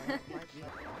them.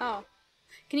 Oh.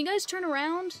 Can you guys turn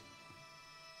around?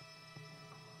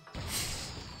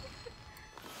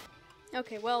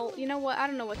 Okay, well, you know what? I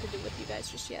don't know what to do with you guys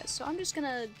just yet, so I'm just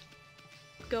gonna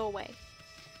go away.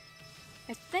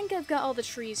 I think I've got all the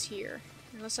trees here.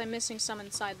 Unless I'm missing some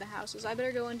inside the houses. I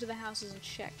better go into the houses and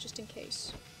check, just in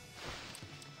case.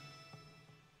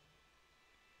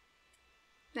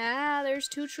 Ah, there's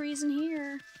 2 trees in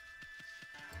here.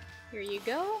 Here you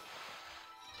go.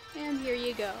 And here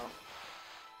you go.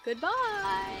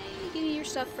 Goodbye! Give me your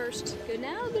stuff first. Good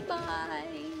now, goodbye!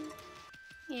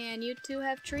 And you two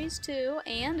have trees too,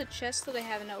 and a chest that I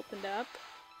haven't opened up.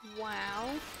 Wow.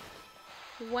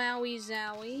 Wowie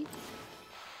zowie.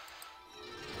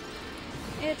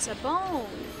 It's a bone!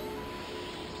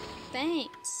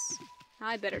 Thanks.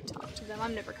 I better talk to them.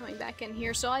 I'm never coming back in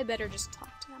here, so I better just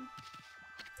talk to them.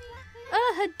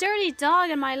 Ugh, a dirty dog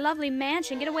in my lovely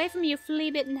mansion. Get away from me, you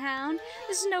flea-bitten hound.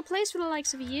 This is no place for the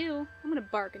likes of you. I'm gonna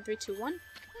bark in 3, 2, 1.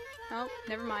 Oh,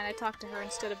 never mind. I talked to her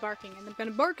instead of barking, and I'm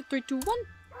gonna bark in 3, 2, 1.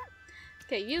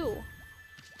 Okay, you.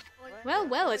 Well,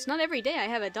 well, it's not every day I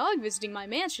have a dog visiting my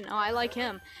mansion. Oh, I like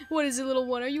him. What is it, little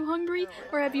one? Are you hungry?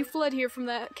 Or have you fled here from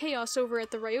the chaos over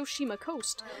at the Ryoshima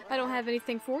coast? I don't have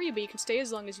anything for you, but you can stay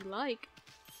as long as you like.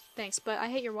 Thanks, but I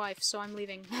hate your wife, so I'm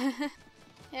leaving.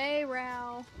 Hey,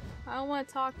 Rao. I don't want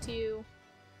to talk to you,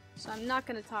 so I'm not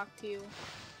gonna talk to you.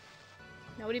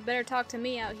 Nobody better talk to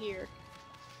me out here.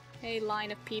 Hey,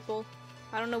 line of people.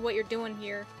 I don't know what you're doing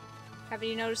here. Haven't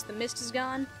you noticed the mist is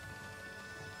gone?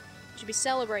 You should be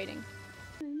celebrating.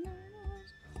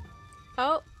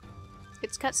 Oh,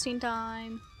 it's cutscene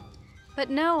time. But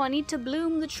no, I need to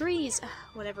bloom the trees.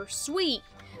 Whatever, sweet!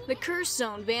 The curse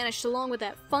zone vanished along with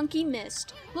that funky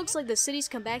mist. Looks like the city's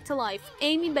come back to life.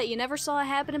 Amy, bet you never saw a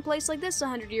happening place like this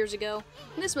 100 years ago.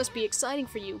 This must be exciting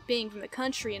for you, being from the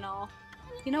country and all.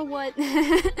 You know what?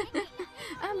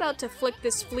 I'm about to flick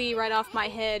this flea right off my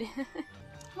head.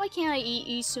 Why can't I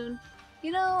eat soon?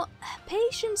 You know,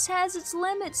 patience has its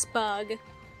limits, Bug.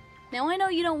 Now I know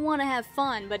you don't want to have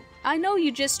fun, but I know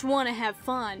you just want to have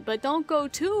fun, but don't go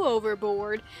too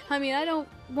overboard. I mean, I don't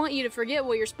want you to forget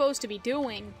what you're supposed to be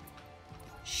doing.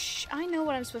 Shh, I know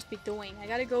what I'm supposed to be doing. I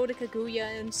gotta go to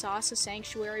Kaguya and Sasa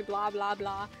Sanctuary, blah blah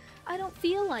blah. I don't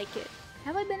feel like it.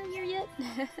 Have I been in here yet?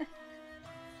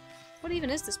 What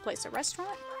even is this place? A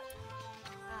restaurant?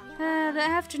 The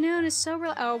afternoon is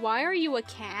so oh, why are you a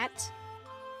cat?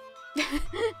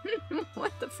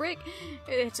 What the frick?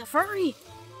 It's a furry!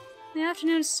 The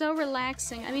afternoon is so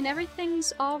relaxing. I mean,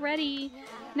 everything's all ready.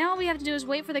 Now all we have to do is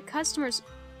wait for the customers.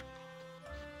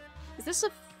 Is this a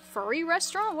furry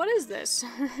restaurant? What is this?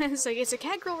 It's like, it's a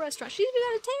cat girl restaurant. She's even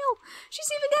got a tail! She's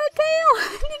even got a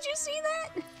tail! Did you see that?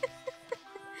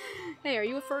 Hey, are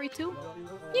you a furry too?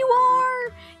 You are!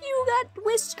 You got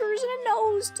whiskers and a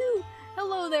nose too!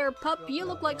 Hello there, pup. You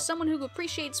look like someone who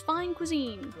appreciates fine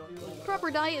cuisine. Proper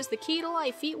diet is the key to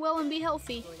life. Eat well and be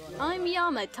healthy. I'm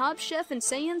Yama, top chef in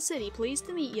Sei-An City. Pleased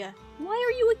to meet ya. Why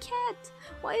are you a cat?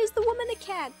 Why is the woman a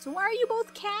cat? Why are you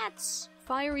both cats?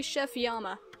 Fiery Chef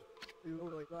Yama.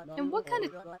 And what kind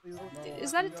of...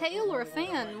 is that a tail or a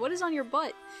fan? What is on your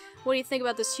butt? What do you think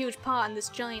about this huge pot and this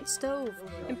giant stove?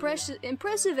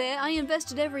 Impressive, eh? I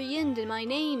invested every yen in my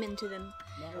name into them.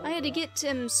 I had to get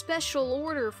special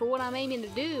order for what I'm aiming to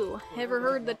do. Ever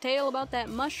heard the tale about that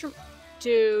mushroom?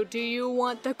 Dude, do you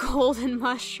want the golden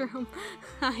mushroom?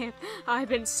 I've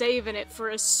been saving it for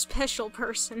a special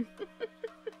person.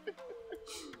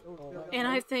 And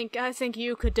I think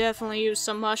you could definitely use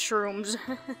some mushrooms.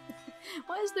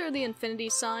 Why is there the infinity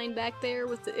sign back there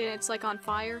with it's like on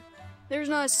fire? There's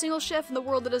not a single chef in the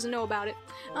world that doesn't know about it.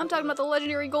 I'm talking about the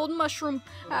legendary golden mushroom.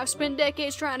 I've spent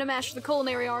decades trying to master the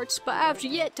culinary arts, but I've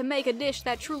yet to make a dish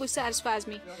that truly satisfies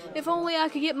me. If only I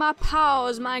could get my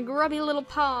paws, my grubby little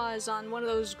paws, on one of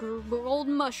those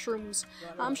golden mushrooms.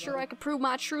 I'm sure I could prove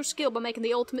my true skill by making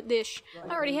the ultimate dish.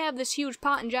 I already have this huge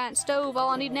pot and giant stove.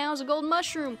 All I need now is a golden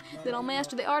mushroom. Then I'll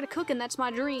master the art of cooking. That's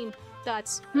my dream.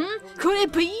 That's, could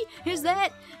it be? Is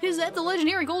that the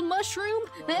legendary gold mushroom?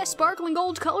 That sparkling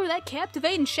gold color, that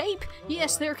captivating shape?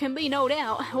 Yes, there can be no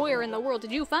doubt. Where in the world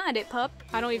did you find it, pup?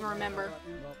 I don't even remember.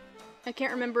 I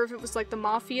can't remember if it was like the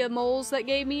mafia moles that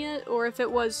gave me it, or if it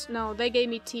was, no, they gave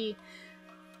me tea.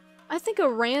 I think a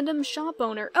random shop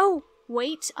owner. Oh,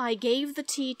 wait, I gave the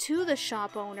tea to the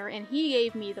shop owner, and he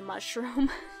gave me the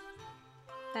mushroom.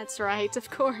 That's right,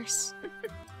 of course.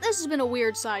 This has been a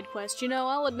weird side quest, you know,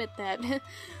 I'll admit that.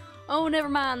 Oh, never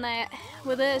mind that.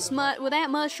 With that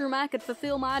mushroom, I could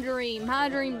fulfill my dream. My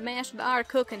dream to master the art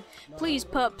of cooking. Please,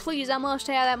 pup, please, I must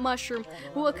have that mushroom.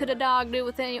 What could a dog do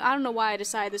with any... I don't know why I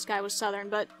decided this guy was southern,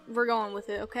 but we're going with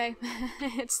it, okay?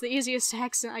 It's the easiest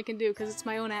accent I can do, because it's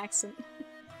my own accent.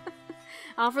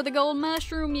 Offer the gold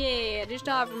mushroom? Yeah, just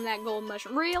offer him that gold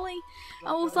mushroom. Really?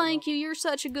 Oh, thank you, you're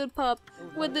such a good pup.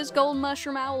 With this gold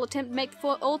mushroom, I will attempt to make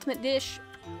the ultimate dish.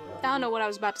 I don't know what I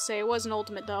was about to say. It wasn't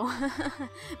ultimate, though.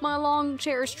 My long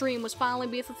cherished dream was finally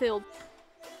be fulfilled.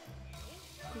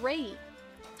 Great.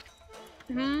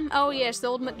 Oh yes, the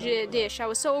ultimate dish. I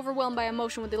was so overwhelmed by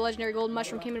emotion when the legendary golden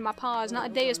mushroom came into my paws. Not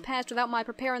a day has passed without my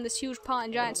preparing this huge pot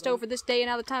and giant stove for this day, and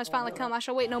now the time has finally come. I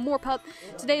shall wait no more, pup.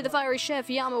 Today the fiery chef,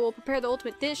 Yama, will prepare the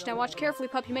ultimate dish. Now watch carefully,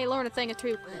 pup, you may learn a thing or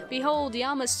two. Behold,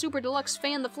 Yama's super deluxe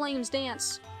fan the flames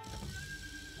dance.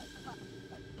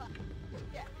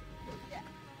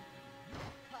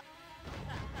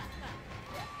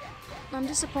 I'm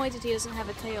disappointed he doesn't have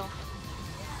a tail.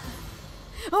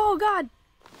 Oh god!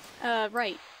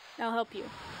 Right. I'll help you.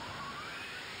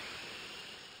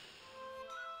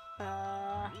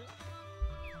 Was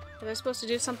I supposed to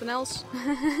do something else?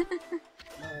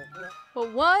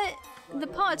 Well, what? The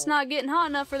pot's not getting hot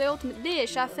enough for the ultimate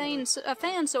dish. I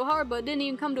fanned so hard, but it didn't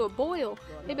even come to a boil.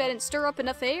 Maybe I didn't stir up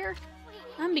enough air?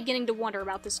 I'm beginning to wonder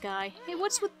about this guy. Hey,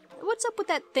 what's up with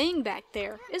that thing back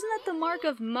there? Isn't that the mark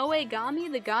of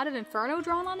Moegami, the god of Inferno,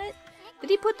 drawn on it? Did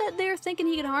he put that there thinking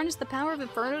he could harness the power of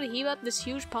Inferno to heat up this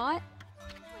huge pot?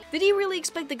 Did he really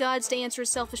expect the gods to answer his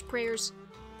selfish prayers?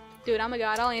 Dude, I'm a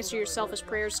god. I'll answer your selfish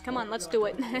prayers. Come on, let's do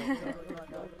it.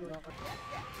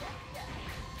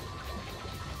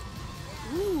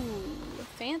 Ooh,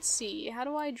 fancy. How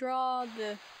do I draw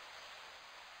the...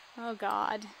 Oh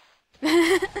god.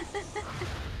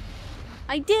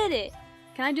 I did it!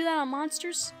 Can I do that on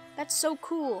monsters? That's so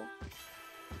cool.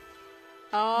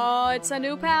 Oh, it's a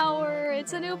new power!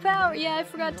 It's a new power! Yeah, I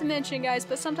forgot to mention, guys,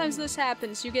 but sometimes this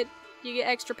happens. You get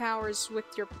extra powers with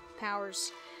your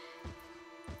powers.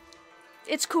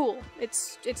 It's cool.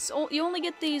 You only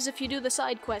get these if you do the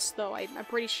side quests, though, I'm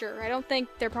pretty sure. I don't think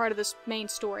they're part of this main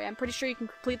story. I'm pretty sure you can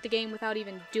complete the game without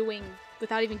even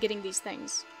getting these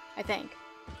things. I think.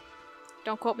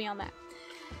 Don't quote me on that.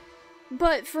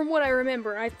 But from what I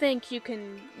remember, I think you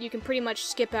can pretty much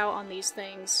skip out on these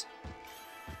things.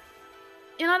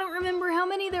 And I don't remember how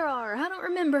many there are. I don't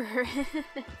remember.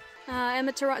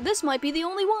 Amaterasu. This might be the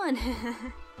only one.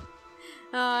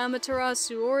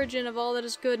 Amaterasu, origin of all that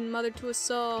is good and mother to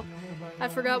us all. I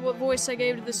forgot what voice I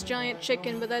gave to this giant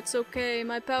chicken, but that's okay.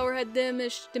 My power had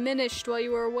diminished while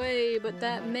you were away, but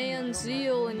that man's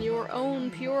zeal and your own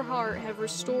pure heart have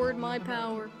restored my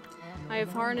power. I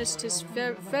have harnessed his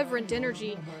fervent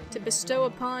energy to bestow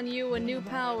upon you a new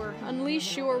power.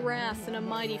 Unleash your wrath in a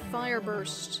mighty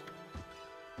fireburst.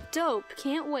 Dope,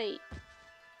 can't wait.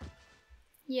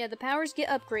 Yeah, the powers get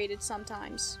upgraded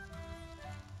sometimes.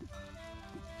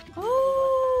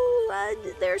 Oh,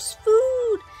 there's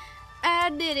food! I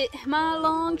did it. My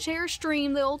long cherished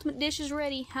dream, the ultimate dish is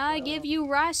ready. I give you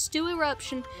rice stew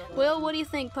eruption. Well, what do you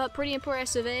think, pup? Pretty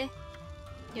impressive, eh?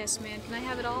 Yes, man. Can I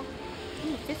have it all?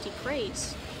 Ooh, 50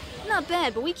 crates. Not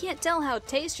bad, but we can't tell how it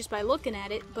tastes just by looking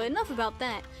at it. But enough about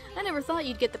that. I never thought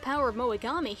you'd get the power of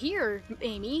Moegami here,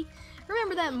 Amy.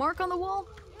 Remember that mark on the wall?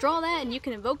 Draw that and you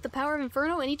can invoke the power of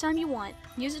Inferno anytime you want.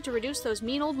 Use it to reduce those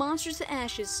mean old monsters to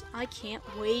ashes. I can't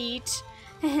wait.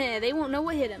 They won't know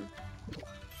what hit them.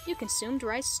 You consumed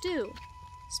rice stew.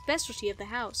 Specialty of the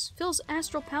house. Fills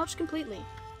astral pouch completely.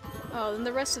 Oh, then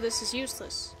the rest of this is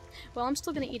useless. Well, I'm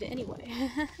still gonna eat it anyway.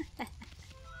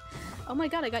 Oh my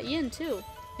god, I got yin too.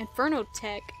 Inferno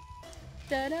tech.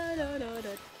 Da da da da da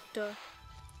da.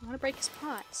 I wanna break his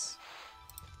pots.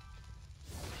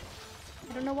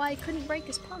 I don't know why I couldn't break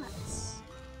his pots.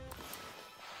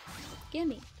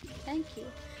 Gimme. Thank you.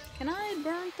 Can I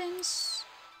burn things?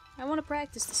 I want to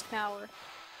practice this power.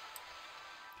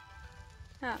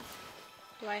 Huh.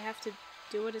 Do I have to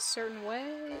do it a certain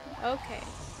way? Okay.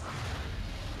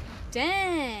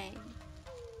 Dang!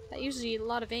 That uses a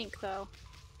lot of ink, though.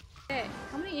 Okay,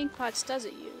 how many ink pots does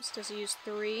it use? Does it use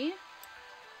 3?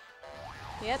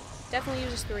 Yep, definitely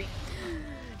uses 3.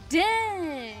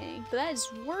 Dang! But that is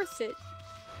worth it.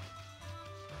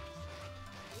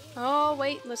 Oh,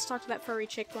 wait, let's talk to that furry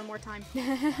chick one more time.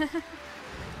 It's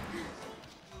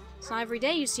not every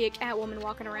day you see a cat woman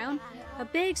walking around. A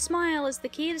big smile is the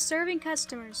key to serving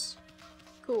customers.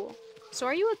 Cool. So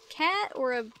are you a cat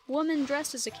or a woman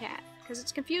dressed as a cat? Because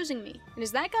it's confusing me. And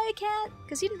is that guy a cat?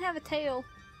 Because he didn't have a tail.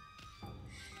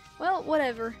 Well,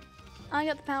 whatever. I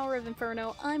got the power of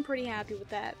Inferno. I'm pretty happy with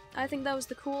that. I think that was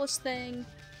the coolest thing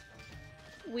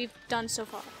we've done so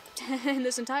far in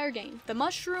this entire game. The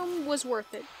mushroom was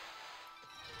worth it.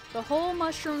 The whole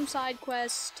mushroom side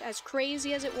quest, as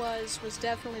crazy as it was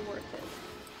definitely worth it.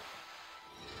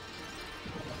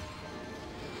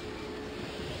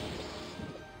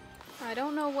 I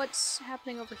don't know what's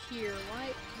happening over here.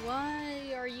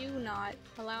 Why are you not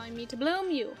allowing me to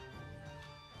bloom you?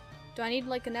 Do I need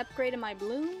like an upgrade in my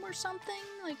bloom or something?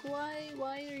 Like why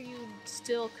are you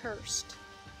still cursed?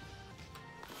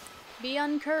 Be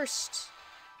uncursed.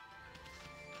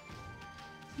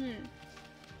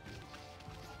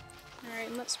 Alright,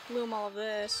 and let's bloom all of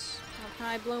this. Oh, can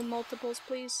I bloom multiples,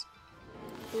 please?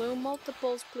 Bloom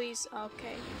multiples, please.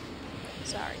 Okay.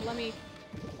 Sorry, let me...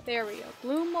 There we go.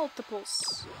 Bloom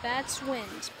multiples. That's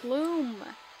wins. Bloom!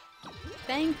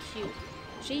 Thank you.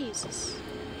 Jesus.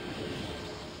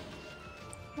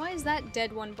 Why is that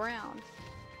dead one brown?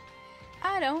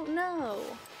 I don't know.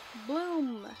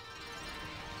 Bloom!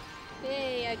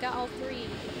 Yay, I got all 3.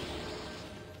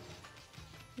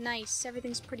 Nice,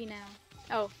 everything's pretty now.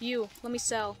 Oh, you. Let me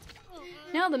sell.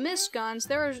 Now the mist's gone,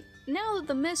 now that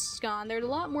the mist's gone, there are a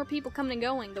lot more people coming and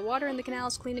going. The water in the canal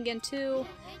is clean again too.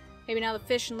 Maybe now the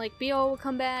fish in Lake Beale will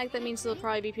come back. That means there'll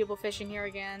probably be people fishing here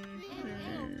again.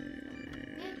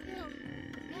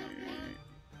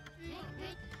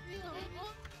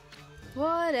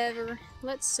 Whatever.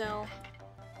 Let's sell.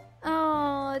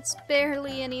 Oh, it's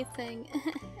barely anything.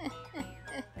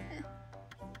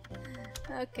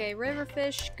 Okay,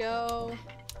 riverfish, go.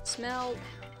 Smelt,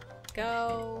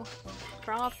 go.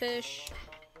 Crawfish,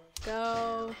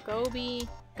 go. Goby,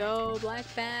 go. Black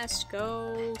bass,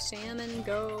 go. Salmon,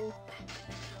 go.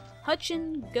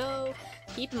 Hutchin, go.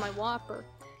 Keeping my whopper.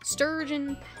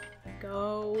 Sturgeon,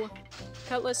 go.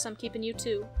 Cutlass, I'm keeping you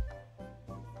too.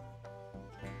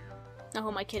 Oh, who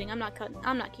am I kidding? I'm not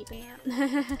keeping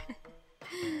that.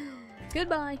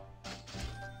 Goodbye.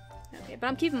 Okay, but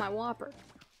I'm keeping my whopper.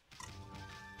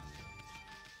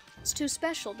 It's too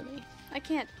special to me. I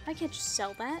can't just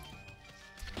sell that.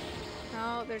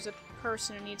 Oh, there's a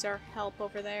person who needs our help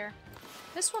over there.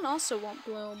 This one also won't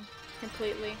bloom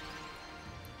completely.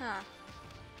 Huh.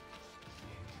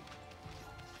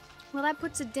 Well, that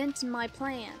puts a dent in my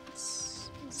plans.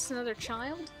 Is this another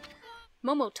child?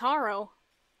 Momotaro?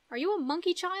 Are you a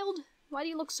monkey child? Why do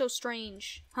you look so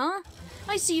strange? Huh?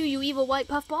 I see you, you evil white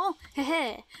puffball!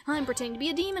 Heh. I'm pretending to be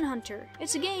a demon hunter.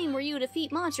 It's a game where you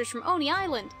defeat monsters from Oni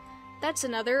Island. That's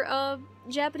another,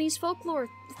 Japanese folklore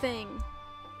thing.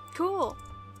 Cool.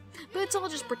 But it's all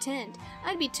just pretend.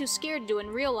 I'd be too scared to do it in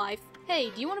real life.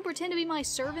 Hey, do you want to pretend to be my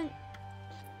servant?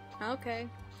 Okay.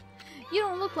 You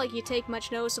don't look like you take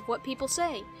much notice of what people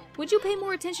say. Would you pay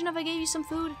more attention if I gave you some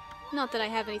food? Not that I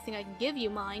have anything I can give you,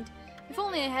 mind. If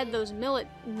only I had those millet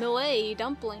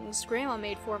dumplings Grandma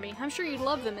made for me. I'm sure you'd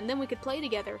love them, and then we could play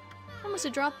together. I must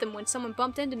have dropped them when someone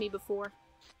bumped into me before.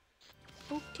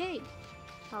 Okay.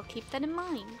 I'll keep that in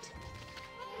mind.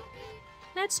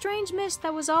 That strange mist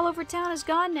that was all over town is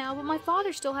gone now, but my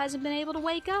father still hasn't been able to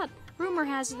wake up. Rumor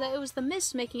has it that it was the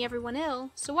mist making everyone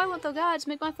ill, so why won't the gods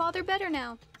make my father better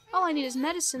now? All I need is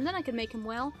medicine, then I could make him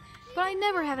well. But I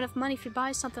never have enough money to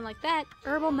buy something like that.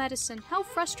 Herbal medicine. How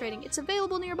frustrating. It's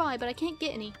available nearby, but I can't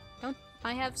get any. Don't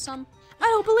I have some? I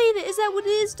don't believe it! Is that what it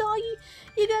is, doggy?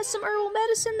 You got some herbal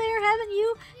medicine there, haven't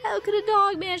you? How could a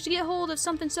dog manage to get hold of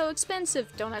something so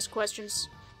expensive? Don't ask questions.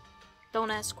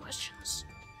 Don't ask questions.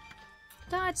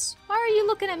 Dots, why are you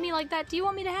looking at me like that? Do you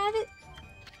want me to have it?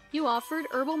 You offered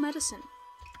herbal medicine.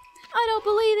 I don't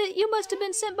believe it! You must have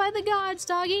been sent by the gods,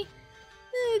 doggy.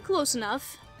 Close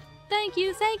enough. Thank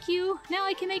you, thank you. Now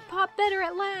I can make Pop better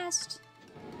at last.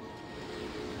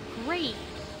 Great.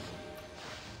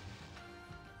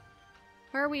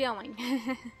 Where are we going?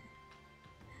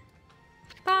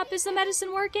 Pop, is the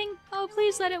medicine working? Oh,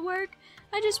 please let it work.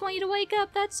 I just want you to wake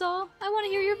up, that's all. I want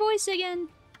to hear your voice again.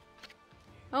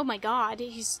 Oh my god,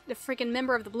 he's the freaking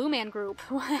member of the Blue Man group.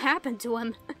 What happened to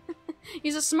him?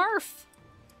 He's a Smurf.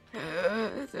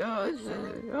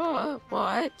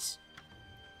 What?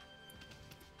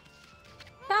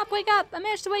 Pop, wake up! I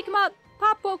managed to wake him up!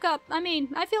 Pop woke up!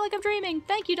 I feel like I'm dreaming!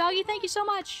 Thank you, doggy! Thank you so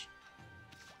much!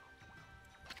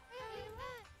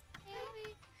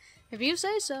 If you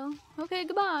say so. Okay,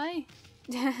 goodbye!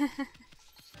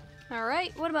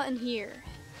 Alright, what about in here?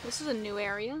 This is a new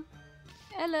area.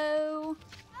 Hello!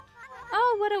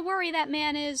 Oh, what a worry that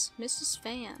man is! Mrs.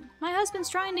 Fan. My husband's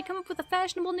trying to come up with a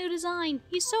fashionable new design.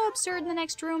 He's so absurd in the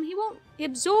next room, he won't...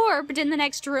 Absorbed in the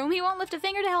next room, he won't lift a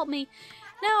finger to help me.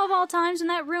 Now, of all times, when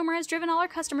that rumor has driven all our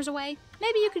customers away.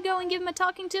 Maybe you could go and give him a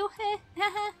talking to?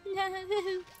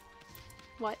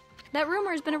 What? That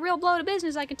rumor has been a real blow to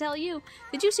business, I can tell you.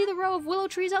 Did you see the row of willow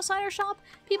trees outside our shop?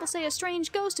 People say a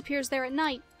strange ghost appears there at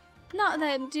night. Not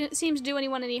that it seems to do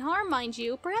anyone any harm, mind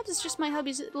you. Perhaps it's just my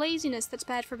hubby's laziness that's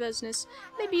bad for business.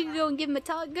 Maybe you could go and give him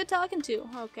a good talking to.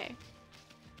 Okay.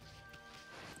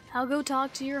 I'll go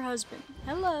talk to your husband.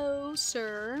 Hello,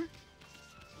 sir.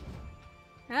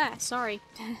 Ah, sorry.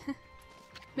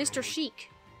 Mr. Chic.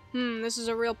 This is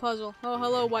a real puzzle. Oh,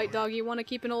 hello, white dog. You want to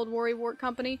keep an old worrywart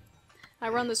company? I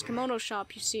run this kimono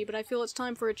shop, you see, but I feel it's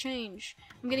time for a change.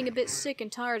 I'm getting a bit sick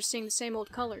and tired of seeing the same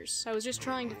old colors. I was just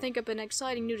trying to think up an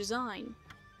exciting new design.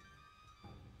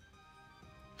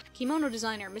 Kimono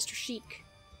designer, Mr. Chic.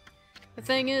 The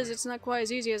thing is, it's not quite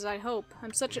as easy as I'd hope.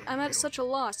 I'm at such a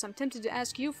loss. I'm tempted to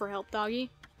ask you for help,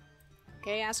 doggy.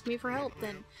 Okay, ask me for help,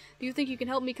 then. Do you think you can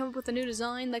help me come up with a new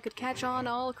design that could catch on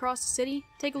all across the city?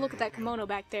 Take a look at that kimono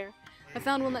back there. I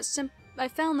found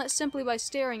that simply by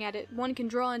staring at it, one can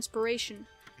draw inspiration.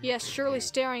 Yes, surely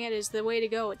staring at it is the way to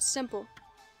go. It's simple.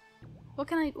 What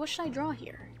should I draw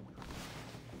here?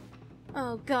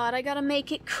 Oh god, I gotta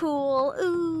make it cool.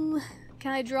 Ooh.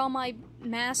 Can I draw my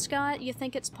mascot? You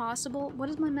think it's possible? What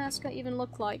does my mascot even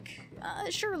look like?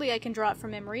 Surely I can draw it from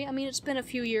memory. I mean, it's been a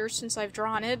few years since I've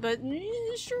drawn it, but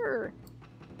sure.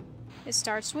 It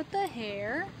starts with the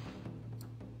hair.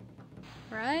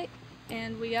 Right?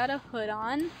 And we got a hood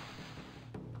on.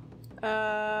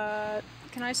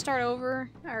 Can I start over?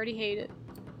 I already hate it.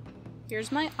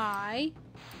 Here's my eye.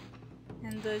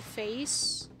 And the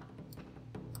face.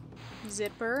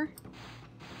 Zipper.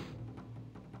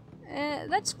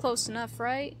 That's close enough,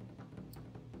 right?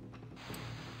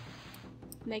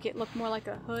 Make it look more like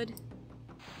a hood.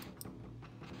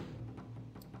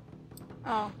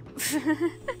 Oh.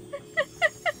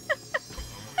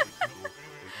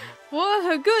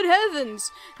 What? Good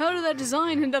heavens! How did that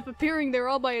design end up appearing there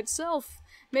all by itself?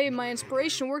 Maybe my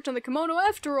inspiration worked on the kimono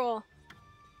after all.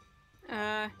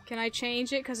 Can I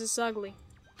change it? 'Cause it's ugly.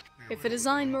 If a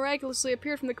design miraculously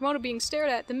appeared from the kimono being stared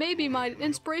at, then maybe my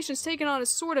inspiration's taken on a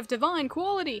sort of divine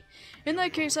quality. In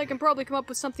that case, I can probably come up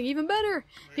with something even better.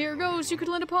 Here goes, you could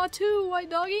lend a paw too, white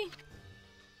doggy.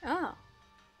 Oh.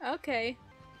 Okay.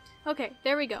 Okay,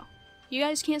 there we go. You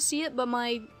guys can't see it, but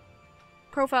my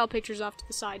profile picture's off to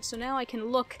the side, so now I can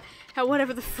look at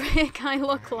whatever the frick I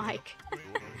look like.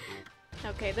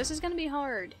 Okay, this is gonna be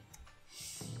hard.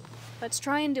 Let's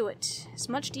try and do it. As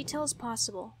much detail as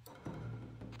possible.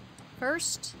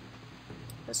 First,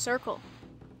 the circle.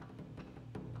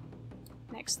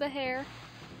 Next, the hair.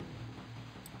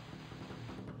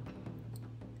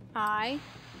 Eye.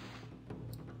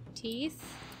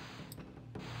 Teeth.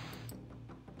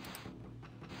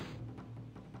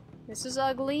 This is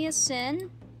ugly as sin.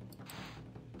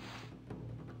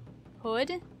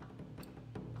 Hood.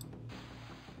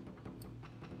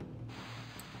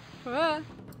 Ah.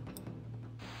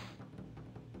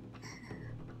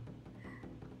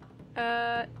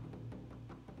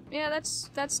 Yeah,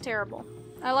 that's terrible.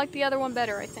 I like the other one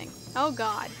better, I think. Oh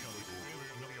god.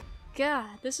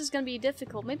 God, this is gonna be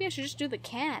difficult. Maybe I should just do the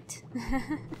cat.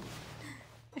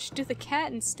 I should do the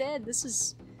cat instead. This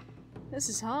is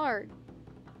hard.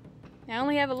 I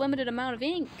only have a limited amount of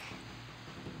ink.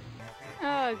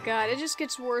 Oh god, it just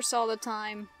gets worse all the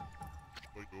time.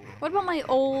 What about my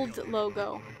old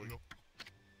logo?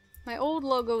 My old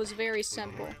logo was very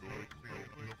simple.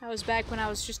 That was back when I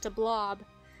was just a blob.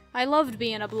 I loved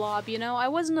being a blob, you know? I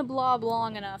wasn't a blob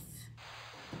long enough.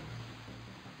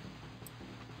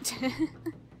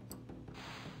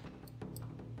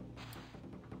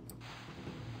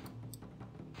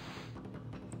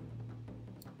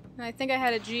 I think I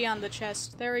had a G on the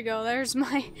chest. There we go, there's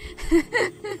my...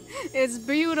 It's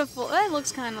beautiful. That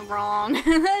looks kind of wrong.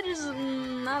 That is...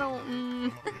 I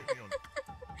don't...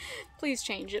 Please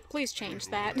change it. Please change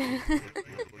that.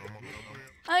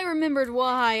 I remembered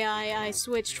why I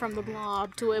switched from the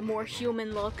blob to a more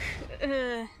human look.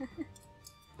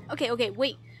 Okay,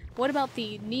 wait. What about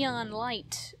the neon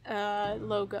light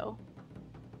logo?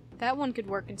 That one could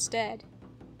work instead.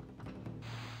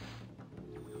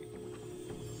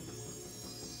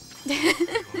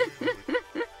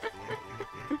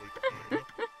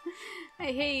 I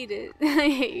hate it. I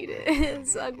hate it.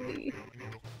 It's ugly.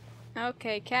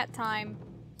 Okay, cat time.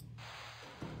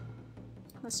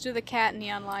 Let's do the cat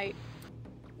neon light.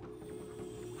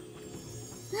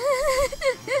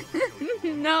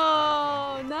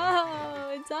 No,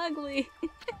 it's ugly.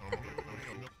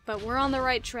 But we're on the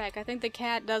right track. I think the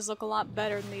cat does look a lot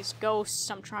better than these ghosts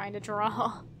I'm trying to draw.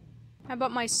 How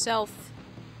about myself?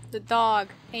 The dog,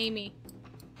 Amy.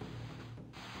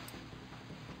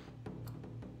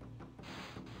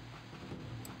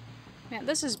 Man,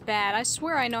 this is bad. I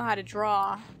swear I know how to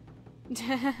draw.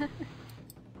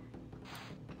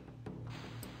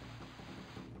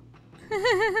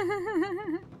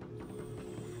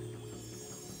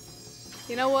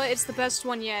 You know what? It's the best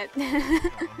one yet.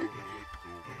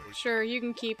 Sure, you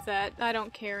can keep that. I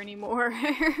don't care anymore.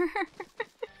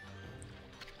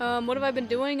 What have I been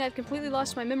doing? I've completely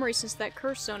lost my memory since that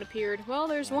curse zone appeared. Well,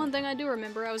 there's one thing I do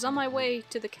remember. I was on my way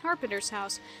to the carpenter's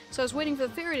house, so I was waiting for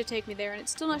the ferry to take me there, and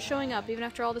it's still not showing up, even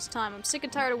after all this time. I'm sick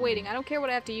and tired of waiting. I don't care what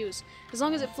I have to use. As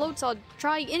long as it floats, I'll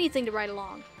try anything to ride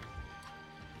along.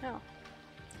 Oh.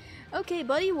 Okay,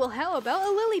 buddy, well how about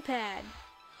a lily pad?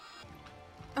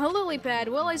 A lily pad,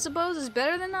 well I suppose is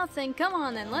better than nothing. Come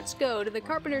on then, let's go to the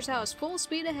carpenter's house, full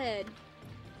speed ahead.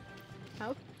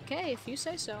 Okay, if you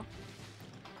say so.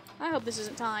 I hope this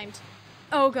isn't timed.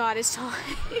 Oh god, it's timed.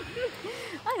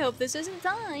 I hope this isn't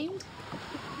timed.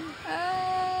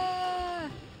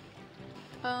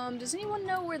 Does anyone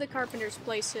know where the carpenter's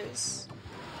place is?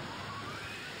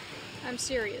 I'm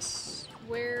serious.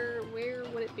 Where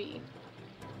would it be?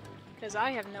 Because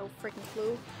I have no freaking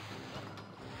clue.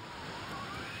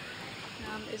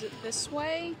 Is it this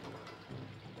way?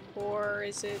 Or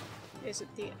is it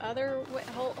the other way?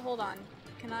 Hold on.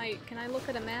 Can I look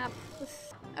at a map?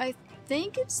 I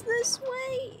think it's this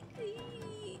way.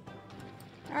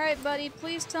 Alright, buddy,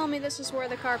 please tell me this is where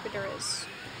the carpenter is.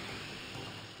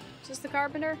 Is this the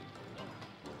carpenter?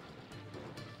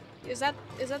 Is that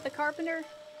the carpenter?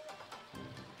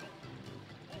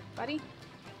 Buddy?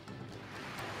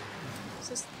 Is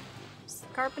this the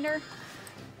carpenter?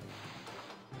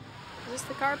 Is this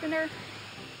the carpenter?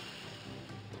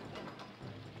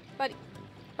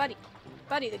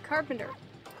 Buddy, the carpenter.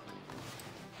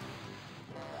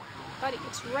 Buddy,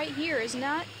 it's right here, isn't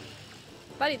it?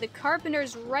 Buddy, the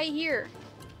carpenter's right here.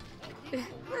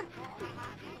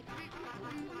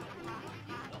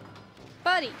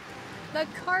 Buddy, the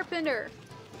carpenter.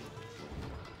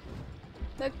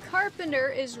 The carpenter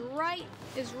is right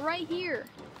here.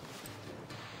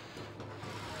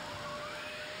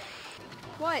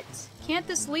 What? Can't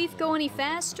this leaf go any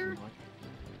faster?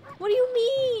 What do you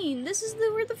mean? This is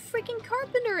where the freaking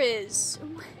carpenter is.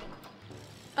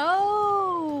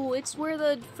 Oh, it's where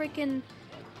the freaking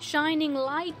shining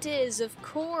light is, of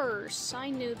course. I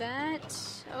knew that.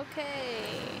 Okay.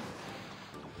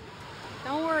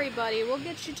 Don't worry, buddy. We'll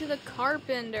get you to the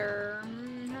carpenter.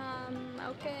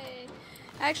 Okay.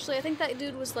 Actually, I think that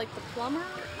dude was like the plumber.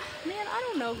 Man, I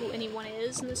don't know who anyone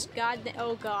is in this goddamn—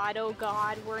 oh god,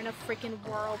 we're in a freaking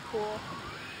whirlpool.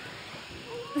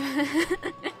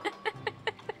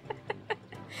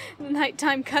 The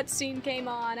nighttime cutscene came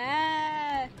on.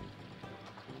 Ah!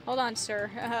 Hold on, sir.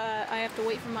 I have to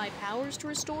wait for my powers to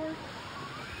restore?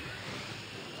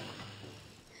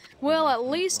 Well, at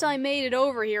least I made it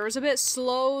over here. It was a bit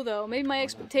slow, though. Maybe my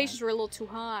expectations were a little too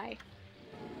high.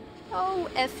 Oh,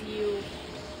 F you.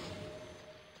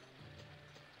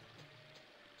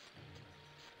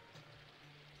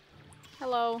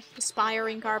 Hello,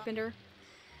 aspiring carpenter.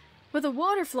 With the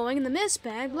water flowing in the mist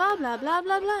bag, blah blah blah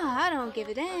blah blah. I don't give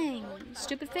a dang.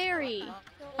 Stupid fairy.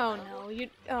 Oh no,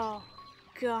 you— oh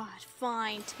god,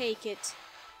 fine, take it.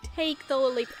 Take the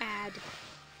lily pad.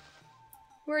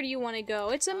 Where do you want to go?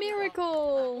 It's a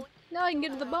miracle! Now I can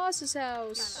get to the boss's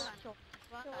house.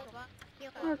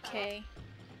 Okay.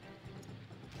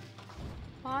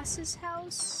 Boss's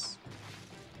house?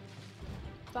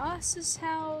 Boss's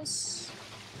house?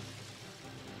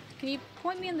 Can you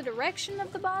point me in the direction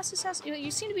of the boss's house? You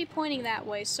seem to be pointing that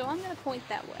way, so I'm gonna point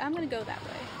that way. I'm gonna go that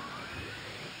way.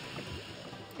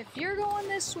 If you're going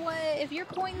this way, if you're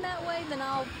pointing that way, then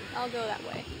I'll go that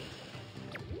way.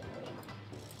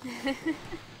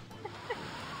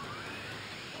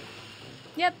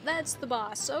 Yep, that's the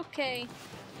boss. Okay.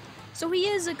 So he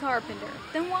is a carpenter.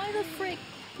 Then why the frick?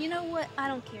 You know what? I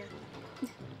don't care.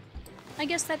 I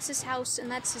guess that's his house and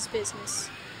that's his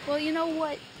business. Well, you know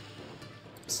what?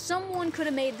 Someone could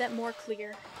have made that more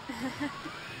clear.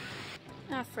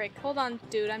 Ah, frick. Hold on,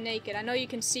 dude. I'm naked. I know you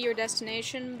can see your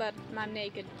destination, but I'm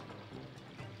naked.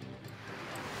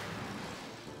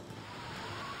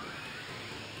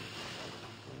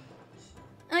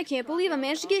 I can't believe I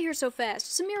managed to get here so fast.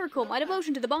 It's a miracle. My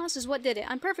devotion to the boss is what did it.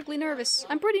 I'm perfectly nervous.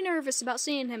 I'm pretty nervous about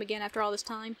seeing him again after all this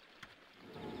time.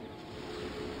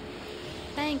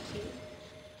 Thank you.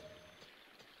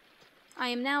 I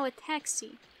am now a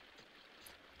taxi.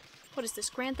 What is this,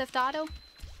 Grand Theft Auto?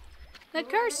 The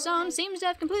cursed zone seems to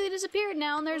have completely disappeared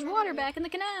now, and there's water back in the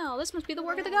canal. This must be the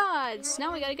work of the gods.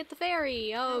 Now we gotta get the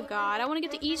ferry. Oh god, I want to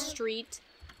get to East Street.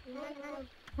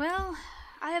 Well,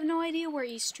 I have no idea where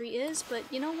East Street is, but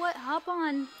you know what? Hop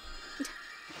on.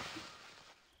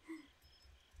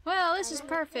 Well, this is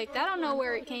perfect. I don't know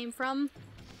where it came from.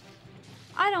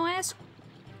 I don't ask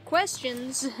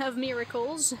questions of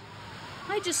miracles.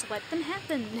 I just let them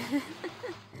happen.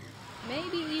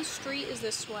 Maybe East Street is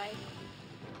this way.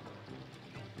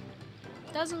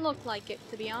 Doesn't look like it,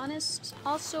 to be honest.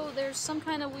 Also, there's some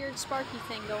kind of weird sparky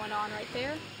thing going on right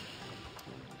there.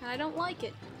 And I don't like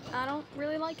it. I don't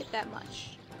really like it that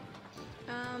much.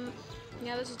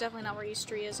 Yeah, this is definitely not where East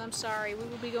Street is. I'm sorry. We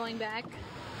will be going back.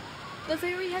 The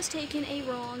ferry has taken a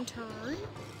wrong turn.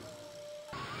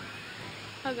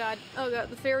 Oh god. Oh god.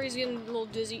 The ferry's getting a little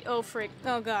dizzy. Oh frick.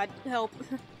 Oh god. Help.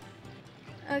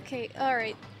 Okay,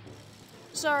 alright.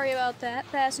 Sorry about that,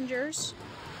 passengers.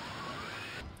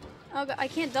 Oh god, I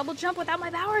can't double jump without my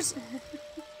powers!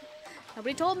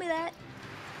 Nobody told me that.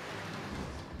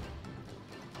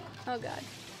 Oh god.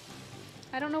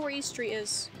 I don't know where East Street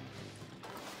is.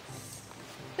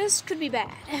 This could be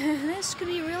bad. This could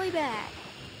be really bad.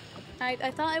 I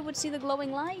thought I would see the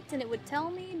glowing light and it would tell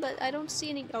me, but I don't see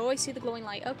any— oh, I see the glowing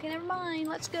light. Okay, never mind.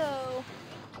 Let's go.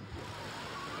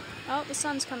 Oh, the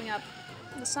sun's coming up.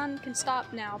 The sun can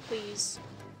stop now, please.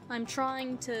 I'm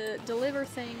trying to deliver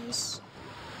things.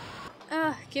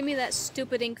 Ugh, give me that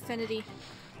stupid Inkfinity.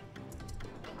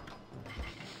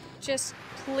 Just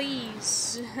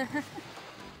please.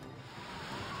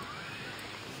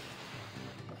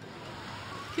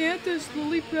 Can't this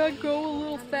lily pad go a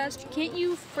little faster? Can't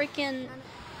you freaking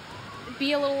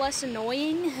be a little less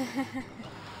annoying?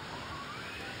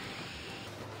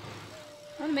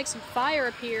 I'm gonna make some fire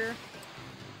up here.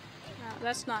 No,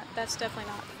 that's definitely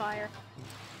not fire.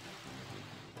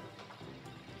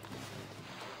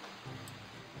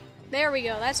 There we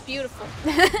go, that's beautiful.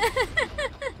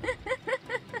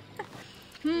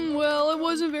 Well, it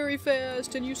wasn't very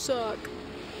fast and you suck.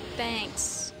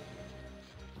 Thanks.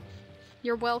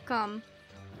 You're welcome.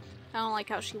 I don't like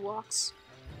how she walks.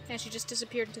 And she just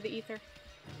disappeared into the ether.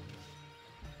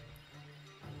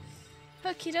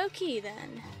 Okie dokie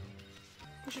then.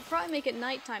 We should probably make it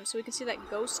nighttime so we can see that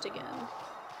ghost again.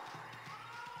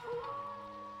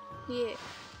 Yeah.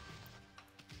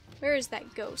 Where is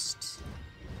that ghost?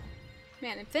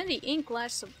 Man, Infinity Ink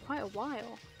lasts quite a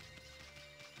while.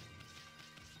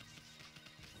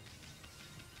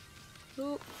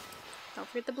 Ooh. Don't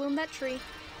forget to bloom that tree.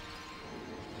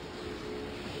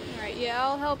 Alright, yeah,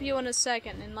 I'll help you in a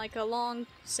second. In like a long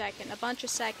second. A bunch of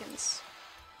seconds.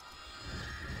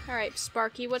 Alright,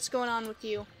 Sparky, what's going on with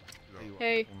you?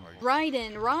 Hey.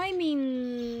 Raiden. Rai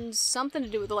means something to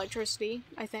do with electricity,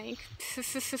 I think.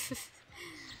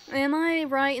 Am I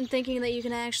right in thinking that you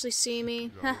can actually see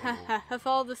me? Hahaha, of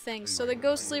all the things. So the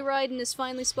ghostly Raiden is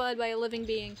finally spotted by a living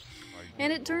being.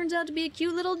 And it turns out to be a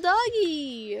cute little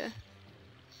doggy!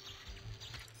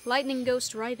 Lightning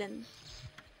Ghost Raiden.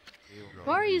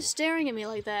 Why are you staring at me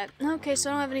like that? Okay, so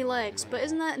I don't have any legs, but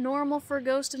isn't that normal for a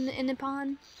ghost in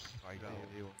Nippon?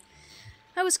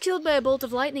 I was killed by a bolt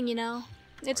of lightning, you know.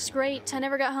 It's great. I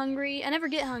never got hungry. I never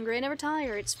get hungry. I never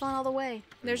tire. It's fun all the way.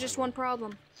 There's just one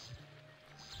problem.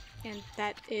 And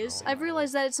that is, I've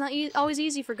realized that it's not always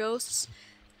easy for ghosts.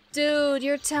 Dude,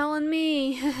 you're telling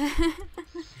me.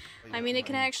 I mean, it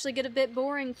can actually get a bit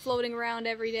boring floating around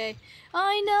every day.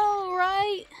 I know,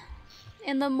 right?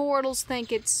 And the mortals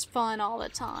think it's fun all the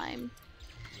time.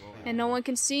 And no one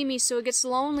can see me, so it gets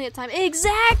lonely at times.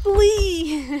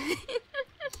 Exactly!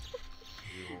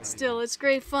 Still, it's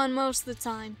great fun most of the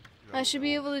time. I should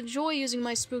be able to enjoy using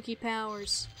my spooky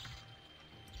powers.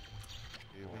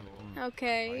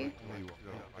 Okay.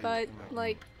 But,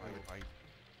 like,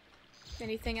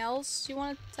 anything else you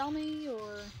want to tell me,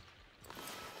 or?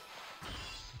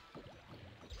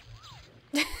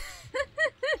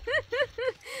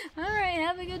 Alright,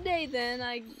 have a good day then.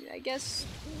 I guess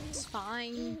it's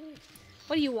fine.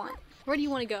 What do you want? Where do you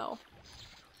want to go?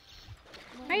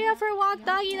 Are you out for a walk,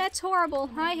 doggy? That's horrible.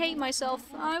 I hate myself.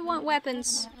 I want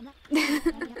weapons.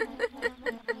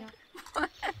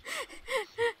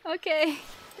 Okay.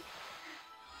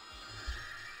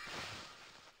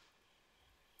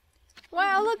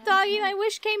 Wow, look, doggy, my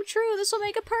wish came true. This will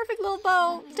make a perfect little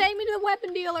bow. Take me to the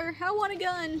weapon dealer. I want a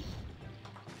gun.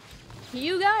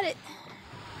 You got it.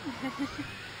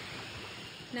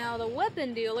 Now, the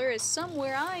weapon dealer is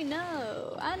somewhere I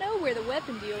know. I know where the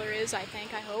weapon dealer is, I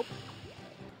think, I hope.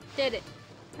 Did it.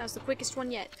 That was the quickest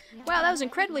one yet. Wow, that was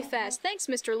incredibly fast. Thanks,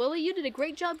 Mr. Lily. You did a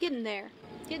great job getting there.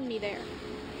 Getting me there.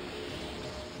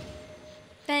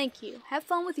 Thank you. Have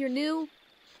fun with your new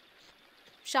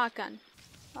shotgun.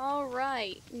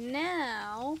 Alright,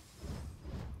 now...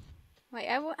 Wait,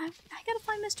 I gotta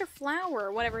find Mr. Flower,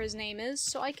 or whatever his name is,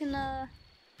 so I can, What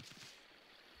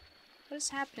is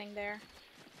happening there?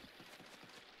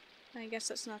 I guess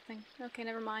that's nothing. Okay,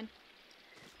 never mind.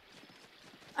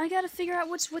 I gotta figure out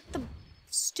what's with the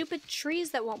stupid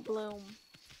trees that won't bloom.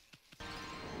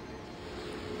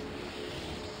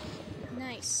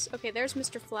 Nice. Okay, there's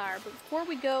Mr. Flower, but before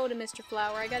we go to Mr.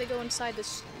 Flower, I gotta go inside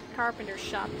this carpenter's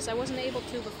shop, because I wasn't able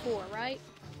to before, right?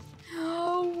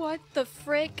 Oh, what the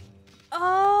frick?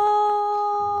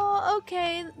 Oh,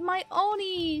 okay, my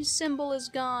Oni symbol is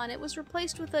gone. It was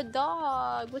replaced with a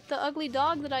dog, with the ugly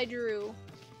dog that I drew.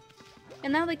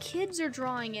 And now the kids are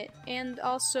drawing it, and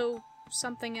also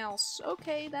something else.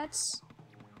 Okay, that's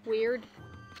weird.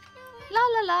 La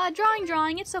la la,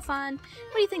 drawing, it's so fun.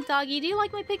 What do you think, doggy? Do you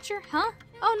like my picture? Huh?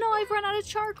 Oh no, I've run out of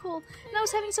charcoal, and I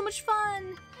was having so much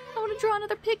fun. I want to draw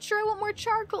another picture. I want more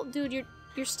charcoal. Dude,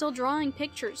 you're still drawing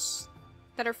pictures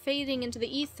that are fading into the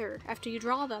ether after you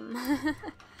draw them.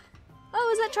 Oh,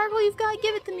 is that charcoal you've got?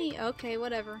 Give it to me. Okay,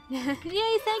 whatever. Yay,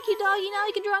 thank you, doggy. Now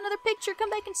I can draw another picture. Come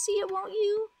back and see it, won't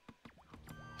you?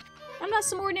 I'm not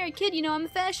some ordinary kid, you know. I'm a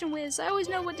fashion whiz. I always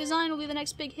know what design will be the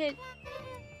next big hit.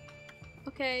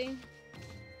 Okay.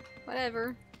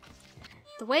 Whatever.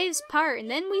 The waves part, and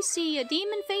then we see a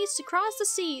demon face across the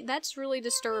sea. That's really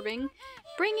disturbing.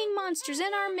 Bringing monsters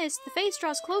in our midst. The face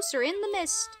draws closer in the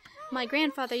mist. My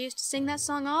grandfather used to sing that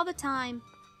song all the time.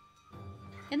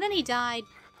 And then he died.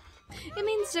 It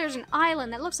means there's an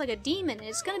island that looks like a demon, and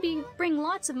it's gonna bring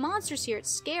lots of monsters here.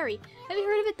 It's scary. Have you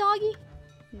heard of it, doggy?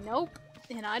 Nope.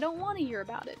 And I don't want to hear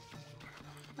about it.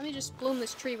 Let me just bloom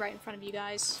this tree right in front of you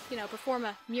guys. You know, perform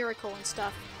a miracle and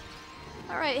stuff.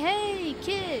 Alright, hey,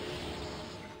 kid!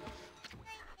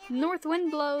 North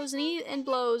wind blows and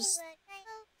blows.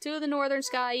 To the northern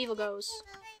sky, evil goes.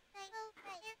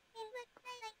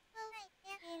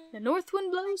 The north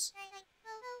wind blows.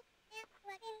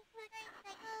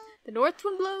 The north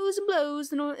wind blows and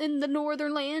blows. In the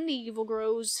northern land, evil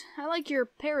grows. I like your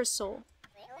parasol.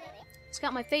 It's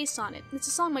got my face on it. It's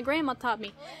a song my grandma taught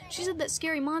me. She said that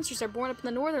scary monsters are born up in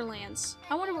the northern lands.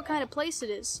 I wonder what kind of place it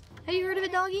is. Have you heard of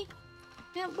it, doggy?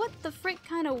 Yeah, what the frick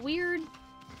kind of weird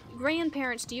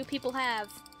grandparents do you people have?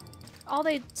 All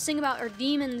they sing about are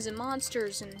demons and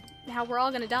monsters and how we're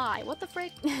all gonna die. What the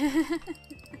frick?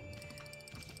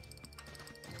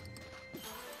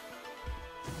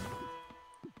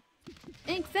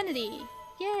 Inkfinity!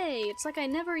 Yay! It's like I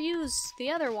never used the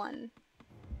other one.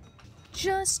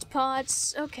 Just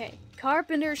pots. Okay.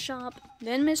 Carpenter shop,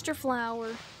 then Mr.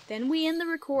 Flower, then we end the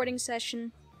recording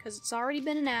session, because it's already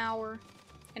been an hour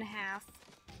and a half.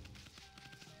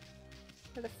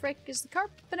 Where the frick is the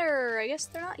carpenter? I guess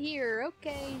they're not here.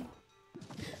 Okay.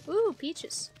 Ooh,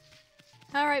 peaches.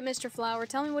 Alright, Mr. Flower,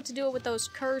 tell me what to do with those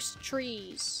cursed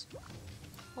trees.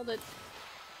 Hold it.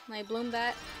 Can I bloom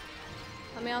that?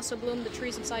 Let me also bloom the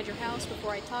trees inside your house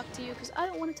before I talk to you, because I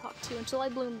don't want to talk to you until I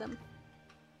bloom them.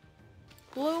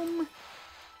 Bloom.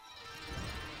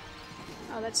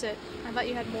 Oh, that's it. I thought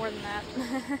you had more than that.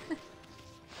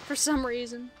 For some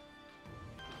reason.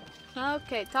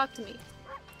 Okay, talk to me.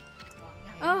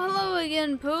 Oh, hello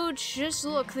again, Pooch. Just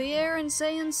look, the air in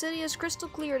Sei-An City is crystal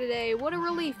clear today. What a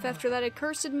relief after that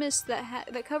accursed mist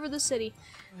that covered the city.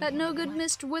 That no-good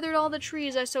mist withered all the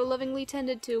trees I so lovingly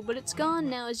tended to, but it's gone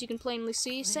now, as you can plainly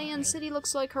see. Sei-An City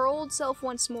looks like her old self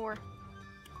once more.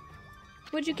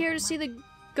 Would you care to see the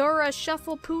Gura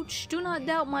shuffle, Pooch? Do not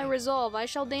doubt my resolve. I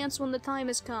shall dance when the time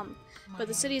has come. But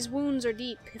the city's wounds are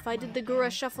deep. If I did the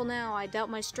Gura shuffle now, I doubt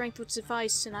my strength would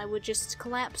suffice, and I would just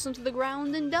collapse onto the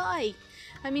ground and die.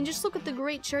 I mean, just look at the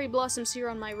great cherry blossoms here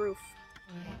on my roof.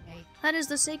 That is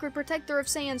the sacred protector of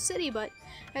Sei-An City, but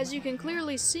as you can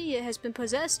clearly see, it has been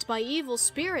possessed by evil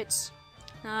spirits.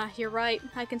 Ah, you're right.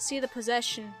 I can see the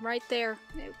possession right there,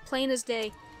 plain as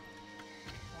day.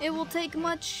 It will take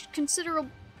much considerable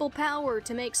power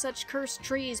to make such cursed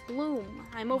trees bloom.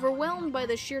 I'm overwhelmed by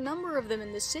the sheer number of them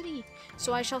in this city,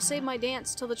 so I shall save my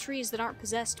dance till the trees that aren't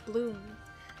possessed bloom.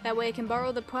 That way I can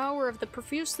borrow the power of the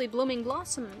profusely blooming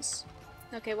blossoms.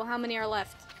 Okay, well, how many are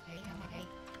left?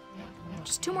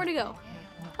 Just 2 more to go.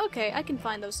 Okay, I can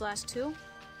find those last 2.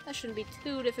 That shouldn't be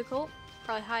too difficult.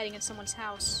 Probably hiding in someone's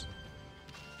house.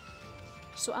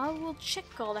 So I will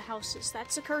check all the houses.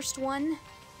 That's a cursed one.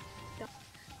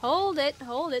 Hold it,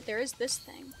 there is this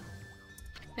thing.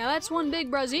 Now that's one big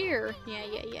brazier.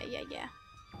 Yeah.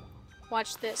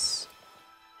 Watch this.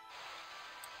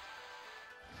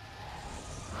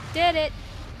 Did it!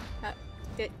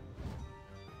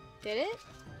 Did it?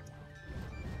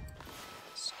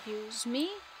 Excuse me?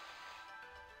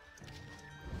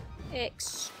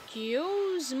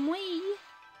 Excuse me?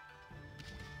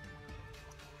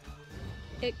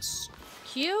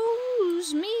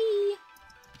 Excuse me?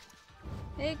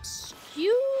 Excuse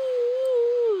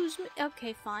me?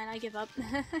 Okay, fine, I give up.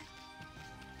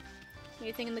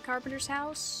 Anything in the carpenter's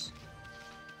house?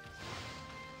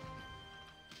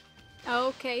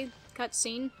 Okay,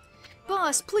 cutscene.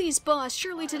 Boss, please, boss,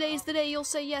 surely today's the day you'll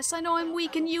say yes. I know I'm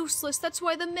weak and useless, that's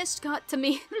why the mist got to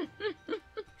me.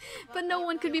 But no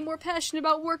one could be more passionate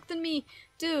about work than me.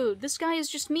 Dude, this guy is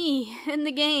just me in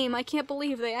the game. I can't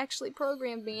believe they actually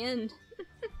programmed me in.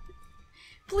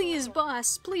 Please,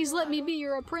 boss, please let me be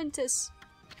your apprentice.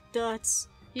 Duts,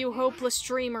 you hopeless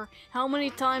dreamer. How many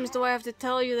times do I have to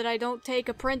tell you that I don't take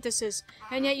apprentices?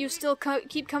 And yet you still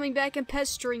keep coming back and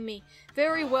pestering me.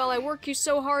 Very well, I work you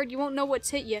so hard you won't know what's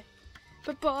hit you.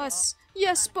 But boss,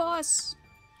 yes, boss.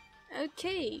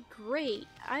 Okay, great.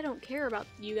 I don't care about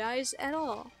you guys at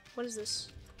all. What is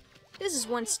this? This is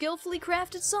one skillfully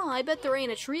crafted saw. I bet there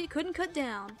ain't a tree it couldn't cut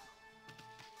down.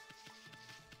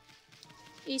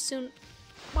 Isun,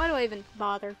 why do I even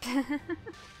bother?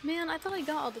 Man, I thought I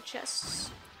got all the chests.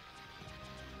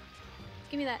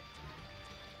 Give me that.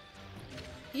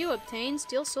 You obtain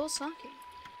Steel Soul Sake.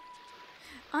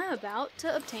 I'm about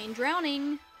to obtain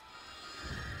Drowning.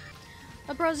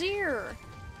 A brazier.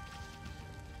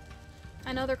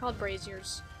 I know they're called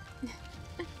braziers.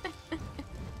 I'm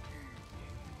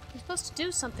supposed to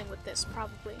do something with this,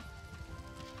 probably.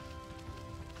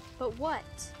 But what?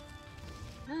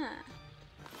 Huh.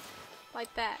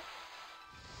 Like that.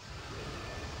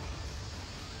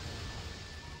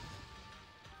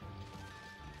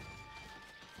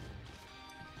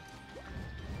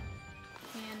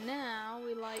 And now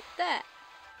we light that.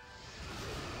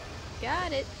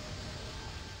 Got it.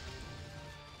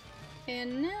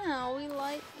 And now we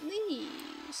light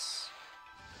these.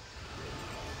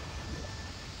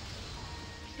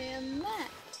 And that.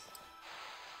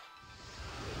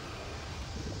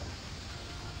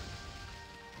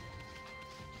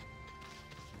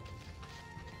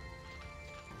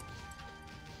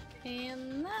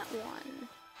 And that one.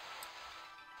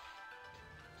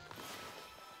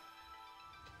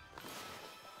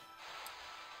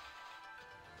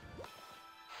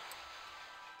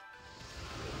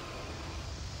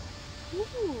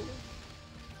 Ooh.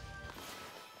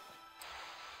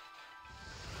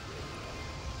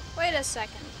 Wait a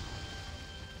second.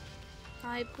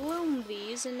 I bloomed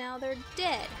these and now they're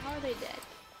dead. How are they dead?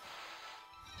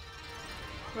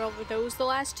 Well, were those the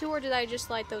last two or did I just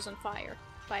light those on fire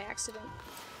by accident?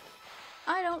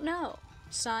 I don't know.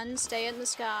 Sun, stay in the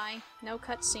sky. No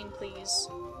cutscene, please.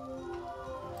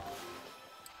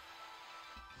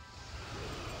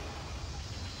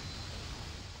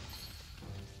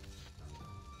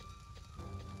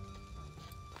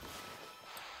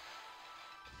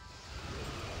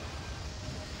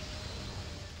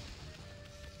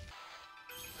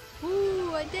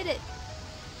 Ooh, I did it!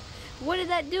 What did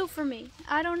that do for me?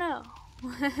 I don't know.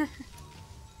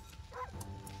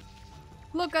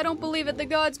 Look, I don't believe it. The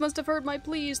gods must have heard my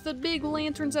pleas. The big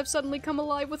lanterns have suddenly come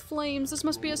alive with flames. This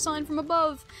must be a sign from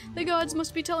above. The gods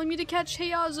must be telling me to catch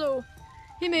Heiazo.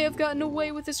 He may have gotten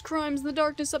away with his crimes in the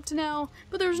darkness up to now,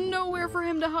 but there's nowhere for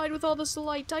him to hide with all this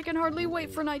light. I can hardly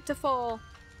wait for night to fall.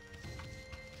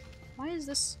 Why is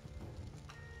this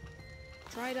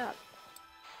dried up?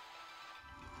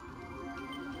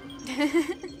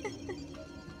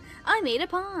 I made a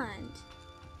pond.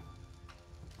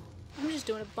 I'm just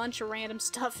doing a bunch of random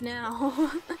stuff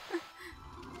now.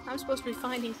 I'm supposed to be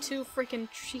finding 2 freaking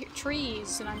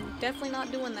trees, and I'm definitely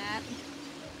not doing that.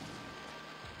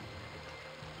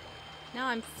 Now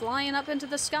I'm flying up into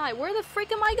the sky. Where the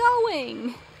frick am I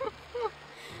going?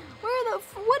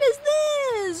 What is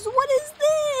this? What is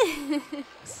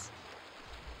this?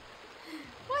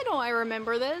 Why don't I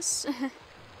remember this?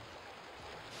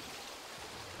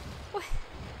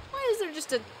 Why is there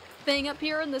just a thing up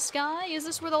here in the sky? Is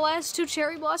this where the last 2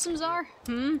 cherry blossoms are?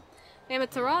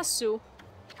 Amaterasu.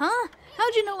 Huh?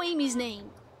 How'd you know Amy's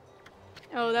name?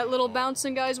 Oh, that little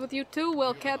bouncing guy's with you too?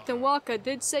 Well, Captain Waka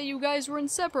did say you guys were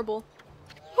inseparable.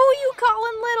 Who are you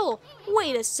calling little?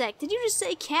 Wait a sec, did you just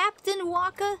say Captain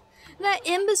Waka? That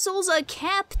imbecile's a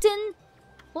captain?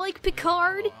 Like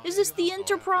Picard? Is this the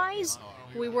Enterprise?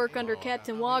 We work under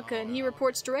Captain Waka and he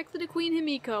reports directly to Queen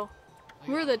Himiko.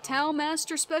 We're the Tau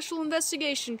Master Special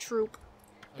Investigation Troop.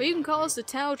 But you can call us the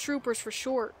Tau Troopers for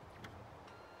short.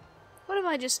 What have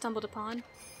I just stumbled upon?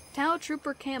 Tau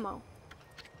Trooper Camo.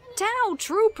 Tau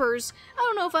Troopers? I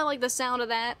don't know if I like the sound of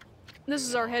that. This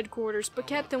is our headquarters, but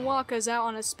Captain Waka is out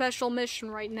on a special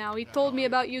mission right now. He told me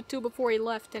about you two before he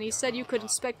left, and he said you could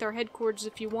inspect our headquarters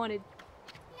if you wanted.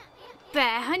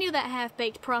 Bah, I knew that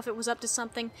half-baked prophet was up to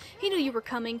something. He knew you were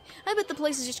coming. I bet the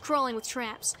place is just crawling with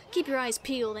traps. Keep your eyes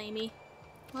peeled, Amy.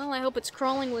 Well, I hope it's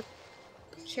crawling with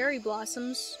cherry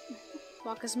blossoms.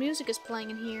 Waka's music is playing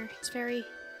in here. It's very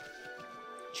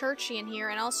churchy in here,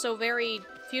 and also very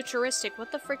futuristic.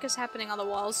 What the frick is happening on the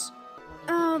walls?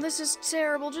 Oh, this is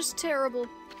terrible, just terrible.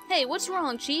 Hey, what's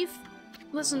wrong, Chief?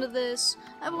 Listen to this.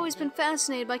 I've always been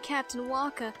fascinated by Captain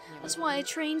Waka. That's why I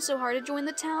trained so hard to join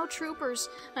the Tau Troopers.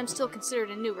 I'm still considered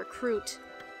a new recruit.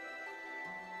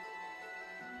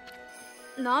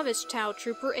 Novice Tau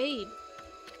Trooper Abe.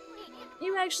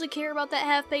 You actually care about that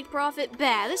half-baked prophet?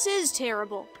 Bah, this is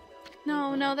terrible.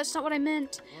 No, that's not what I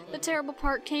meant. The terrible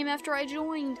part came after I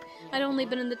joined. I'd only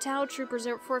been in the Tau Troopers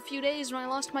for a few days when I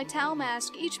lost my Tau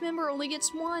mask. Each member only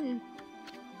gets one.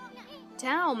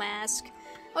 Tau mask?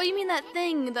 Oh, you mean that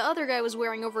thing the other guy was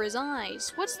wearing over his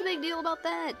eyes? What's the big deal about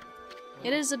that?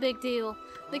 It is a big deal.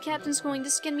 The captain's going to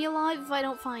skin me alive if I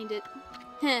don't find it.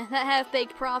 Heh, that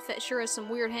half-baked prophet sure has some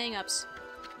weird hang-ups.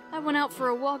 I went out for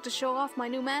a walk to show off my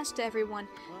new mask to everyone.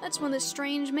 That's when this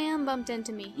strange man bumped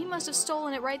into me. He must have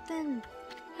stolen it right then.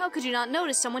 How could you not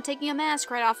notice someone taking a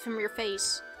mask right off from your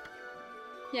face?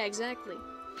 Yeah, exactly.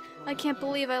 I can't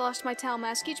believe I lost my towel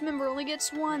mask. Each member only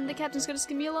gets one. The captain's gonna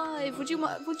skin me alive. Would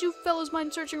you fellows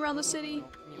mind searching around the city?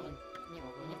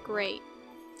 Great.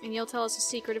 And you'll tell us a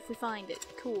secret if we find it.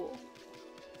 Cool.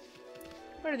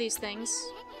 What are these things?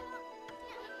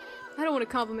 I don't want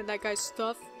to compliment that guy's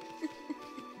stuff.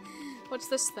 What's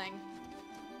this thing?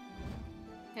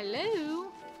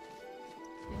 Hello?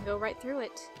 And go right through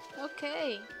it.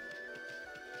 Okay.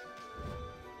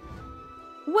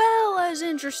 Well, as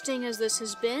interesting as this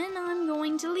has been, I'm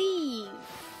going to leave.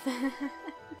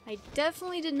 I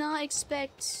definitely did not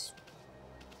expect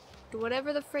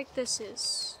whatever the frick this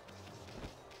is.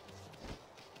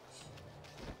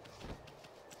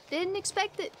 Didn't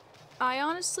expect it.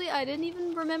 I didn't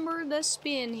even remember this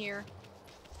being here.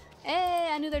 Hey,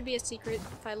 I knew there'd be a secret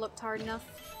if I looked hard enough.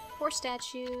 Poor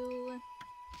statue.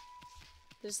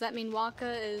 Does that mean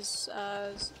Waka is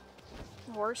a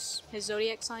horse? His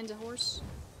zodiac sign's a horse?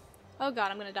 Oh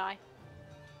god, I'm gonna die.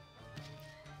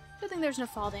 Good thing there's no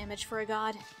fall damage for a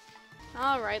god.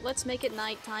 Alright, let's make it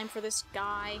nighttime for this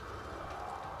guy.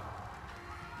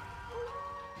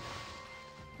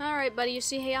 Alright, buddy, you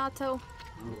see Hayato?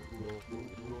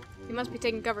 You must be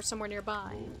taking cover somewhere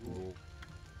nearby.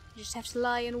 You just have to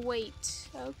lie in wait.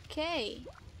 Okay.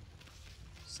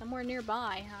 Somewhere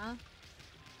nearby, huh?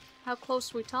 How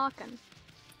close are we talking?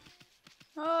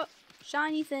 Oh,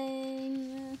 shiny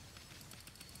thing.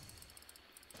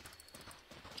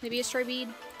 Maybe a stray bead?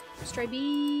 Stray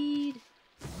bead.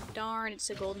 Darn, it's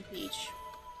a golden peach.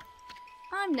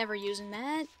 I'm never using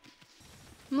that.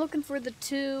 I'm looking for the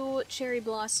 2 cherry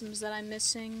blossoms that I'm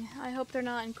missing. I hope they're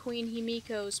not in Queen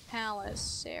Himiko's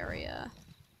palace area.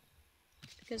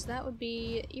 Because that would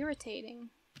be irritating.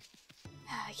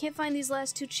 I can't find these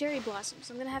last 2 cherry blossoms.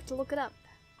 I'm gonna have to look it up.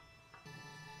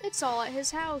 It's all at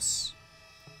his house.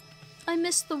 I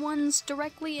missed the ones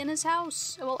directly in his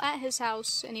house. Well, at his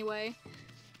house, anyway.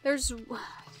 There's...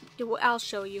 I'll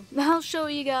show you. I'll show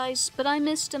you guys. But I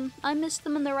missed them. I missed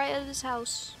them and they're right at his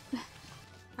house.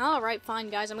 Alright, fine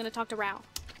guys. I'm gonna talk to Rao.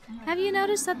 Have you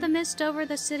noticed that the mist over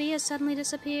the city has suddenly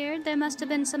disappeared? There must have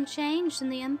been some change in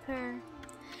the Emperor.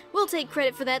 We'll take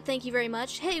credit for that, thank you very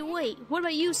much. Hey, wait, what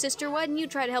about you, sister? Why didn't you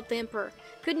try to help the Emperor?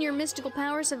 Couldn't your mystical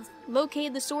powers have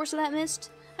located the source of that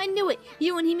mist? I knew it!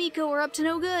 You and Himiko were up to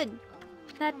no good!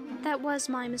 That was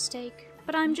my mistake.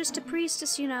 But I'm just a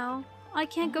priestess, you know. I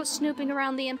can't go snooping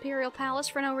around the Imperial Palace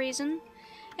for no reason.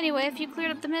 Anyway, if you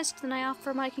cleared up the mist, then I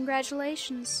offer my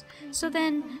congratulations. So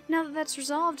then, now that that's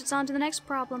resolved, it's on to the next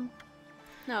problem.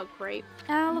 Oh, great.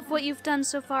 All of what you've done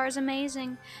so far is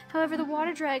amazing. However, the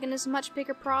water dragon is a much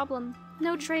bigger problem.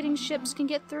 No trading ships can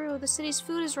get through, the city's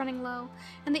food is running low,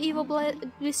 and the evil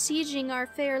besieging our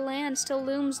fair land still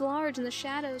looms large in the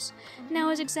shadows. Now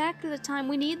is exactly the time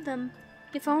we need them.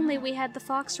 If only we had the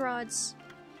fox rods.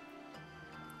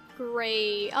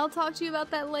 Great. I'll talk to you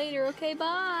about that later, okay?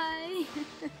 Bye!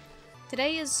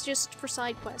 Today is just for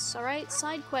side quests, alright?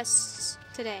 Side quests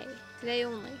today. Today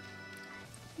only.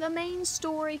 The main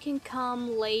story can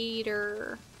come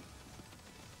later.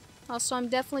 Also, I'm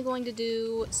definitely going to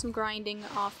do some grinding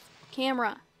off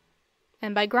camera.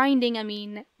 And by grinding, I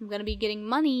mean I'm going to be getting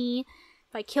money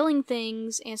by killing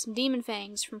things and some demon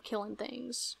fangs from killing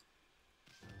things.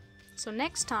 So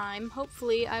next time,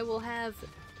 hopefully, I will have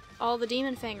all the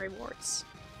demon fang rewards.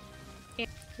 And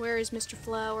where is Mr.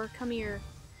 Flower? Come here.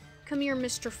 Come here,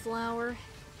 Mr. Flower.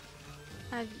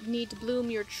 I need to bloom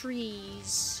your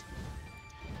trees.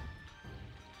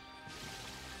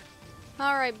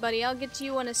 Alright, buddy, I'll get to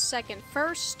you in a second.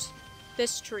 First,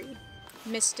 this tree.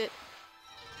 Missed it.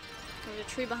 There's a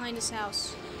tree behind his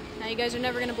house. Now you guys are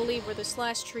never gonna believe where this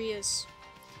last tree is.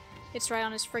 It's right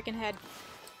on his freaking head.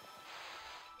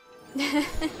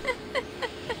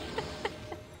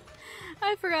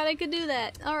 I forgot I could do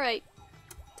that. Alright.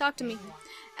 Talk to me.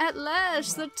 At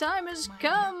last, the time has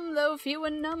come. Though few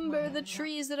in number, the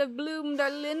trees that have bloomed are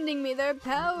lending me their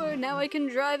power. Now I can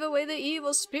drive away the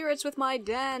evil spirits with my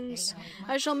dance.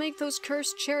 I shall make those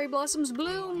cursed cherry blossoms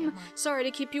bloom. Sorry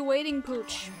to keep you waiting,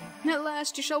 Pooch. At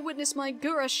last, you shall witness my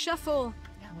Gura Shuffle.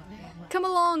 Come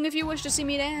along if you wish to see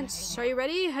me dance. Are you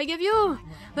ready? I give you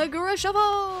the Gura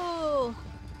Shuffle!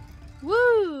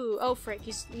 Woo! Oh, frick,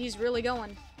 he's really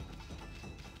going.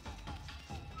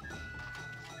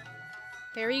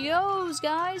 There he goes,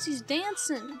 guys. He's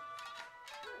dancing.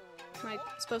 Am I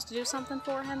supposed to do something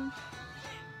for him?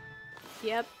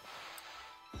 Yep.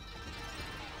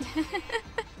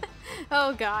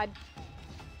 Oh god.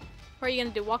 What are you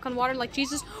gonna do? Walk on water like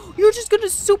Jesus? You're just gonna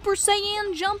Super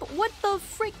Saiyan jump? What the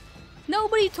frick?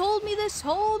 Nobody told me this.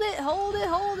 Hold it, hold it,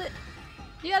 hold it.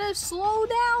 You gotta slow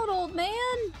down, old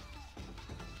man.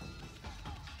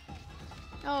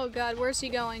 Oh god, where's he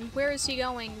going? Where is he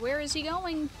going? Where is he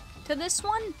going? To this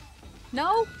one?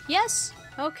 No? Yes?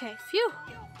 Okay, phew.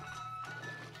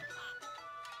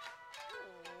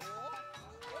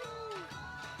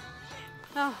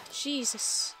 Oh,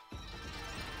 Jesus.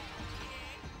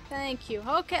 Thank you.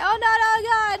 Okay. Oh,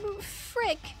 no, no, God!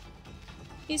 Frick!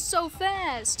 He's so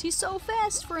fast. He's so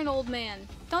fast for an old man.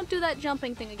 Don't do that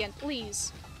jumping thing again,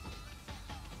 please.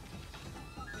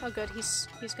 Oh, good. He's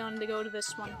going to go to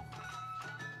this one.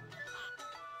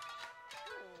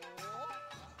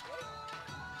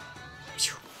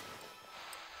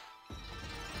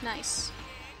 Nice.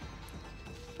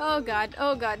 Oh god,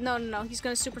 no, no, no, he's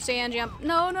gonna Super Saiyan jump.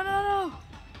 No, no, no, no!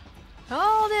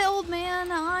 Hold it, old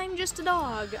man, I'm just a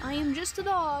dog. I am just a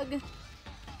dog.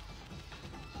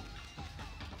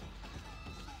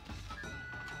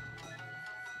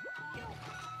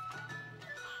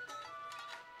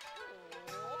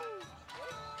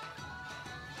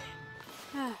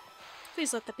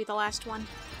 Please let that be the last one.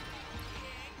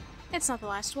 It's not the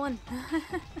last one.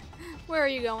 Where are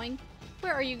you going?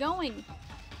 Where are you going?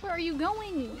 Where are you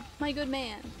going, my good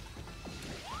man?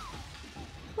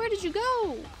 Where did you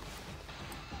go?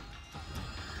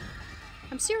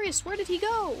 I'm serious, where did he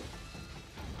go?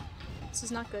 This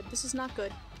is not good, this is not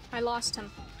good. I lost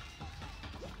him.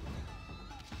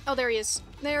 Oh, there he is.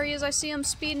 There he is, I see him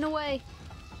speeding away.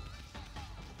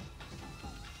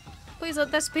 Please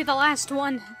let this be the last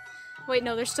one. Wait,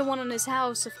 no, there's still one in his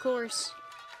house, of course.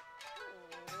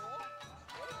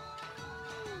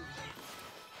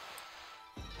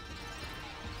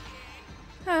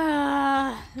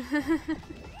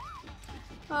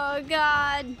 Oh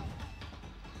god.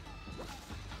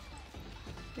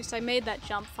 At least I made that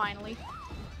jump finally.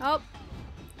 Oh,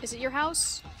 is it your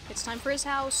house? It's time for his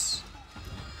house.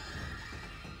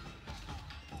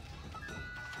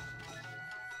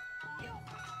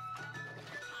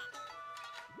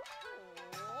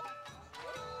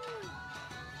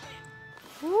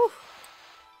 Woo.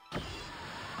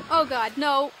 Oh god,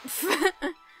 no.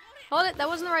 Hold it, that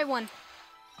wasn't the right one.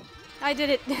 I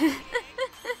did it.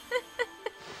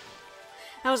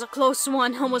 That was a close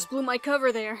one. Almost blew my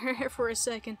cover there for a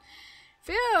second.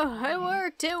 Phew, it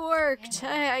worked, it worked.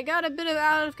 I got a bit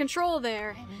out of control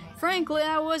there. Frankly,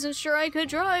 I wasn't sure I could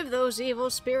drive those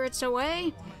evil spirits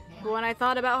away. But when I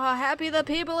thought about how happy the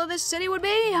people of this city would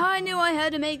be, I knew I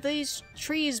had to make these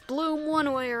trees bloom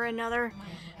one way or another.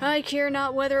 I care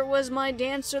not whether it was my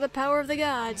dance or the power of the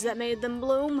gods that made them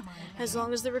bloom. As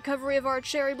long as the recovery of our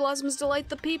cherry blossoms delight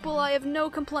the people, I have no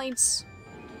complaints.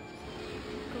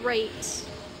 Great.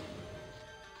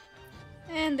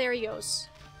 And there he goes.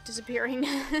 Disappearing.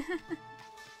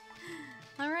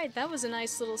 Alright, that was a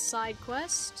nice little side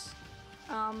quest.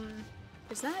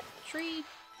 Is that tree?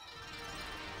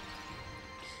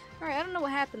 Alright, I don't know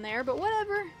what happened there, but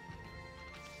whatever.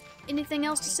 Anything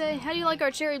else to say? How do you like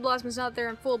our cherry blossoms out there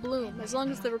in full bloom? As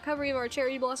long as the recovery of our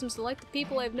cherry blossoms delight the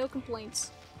people, I have no complaints.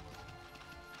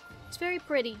 It's very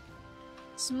pretty.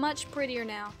 It's much prettier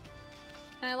now.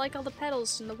 And I like all the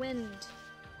petals and the wind.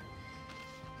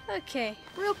 Okay,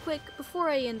 real quick, before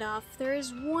I end off, there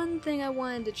is one thing I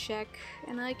wanted to check,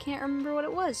 and I can't remember what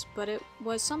it was, but it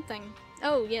was something.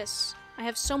 Oh, yes. I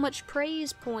have so much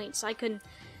praise points, I can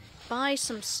buy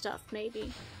some stuff,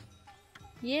 maybe.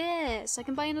 Yes, I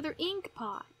can buy another ink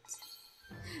pot.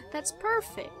 That's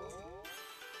perfect.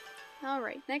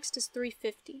 Alright, next is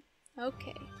 350.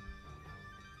 Okay.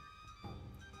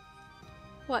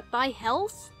 What, buy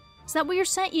health? Is that what you're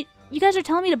saying? You guys are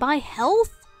telling me to buy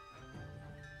health?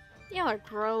 Y'all are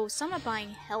gross. I'm not buying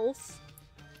health.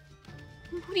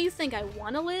 Who do you think I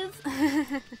want to live?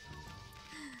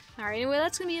 Alright, anyway,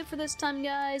 that's gonna be it for this time,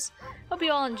 guys. Hope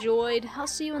you all enjoyed. I'll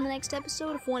see you in the next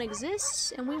episode if one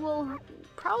exists, and we will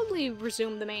probably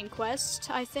resume the main quest,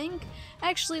 I think.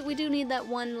 Actually, we do need that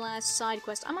one last side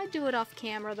quest. I might do it off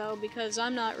camera, though, because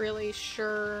I'm not really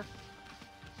sure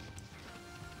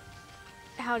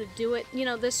how to do it. You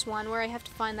know, this one, where I have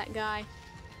to find that guy.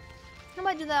 I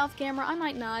might do that off camera, I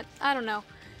might not. I don't know.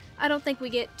 I don't think we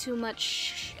get too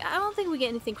much... I don't think we get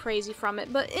anything crazy from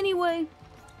it. But anyway,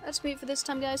 that's it for this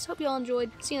time, guys. Hope you all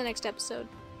enjoyed. See you in the next episode.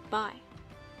 Bye.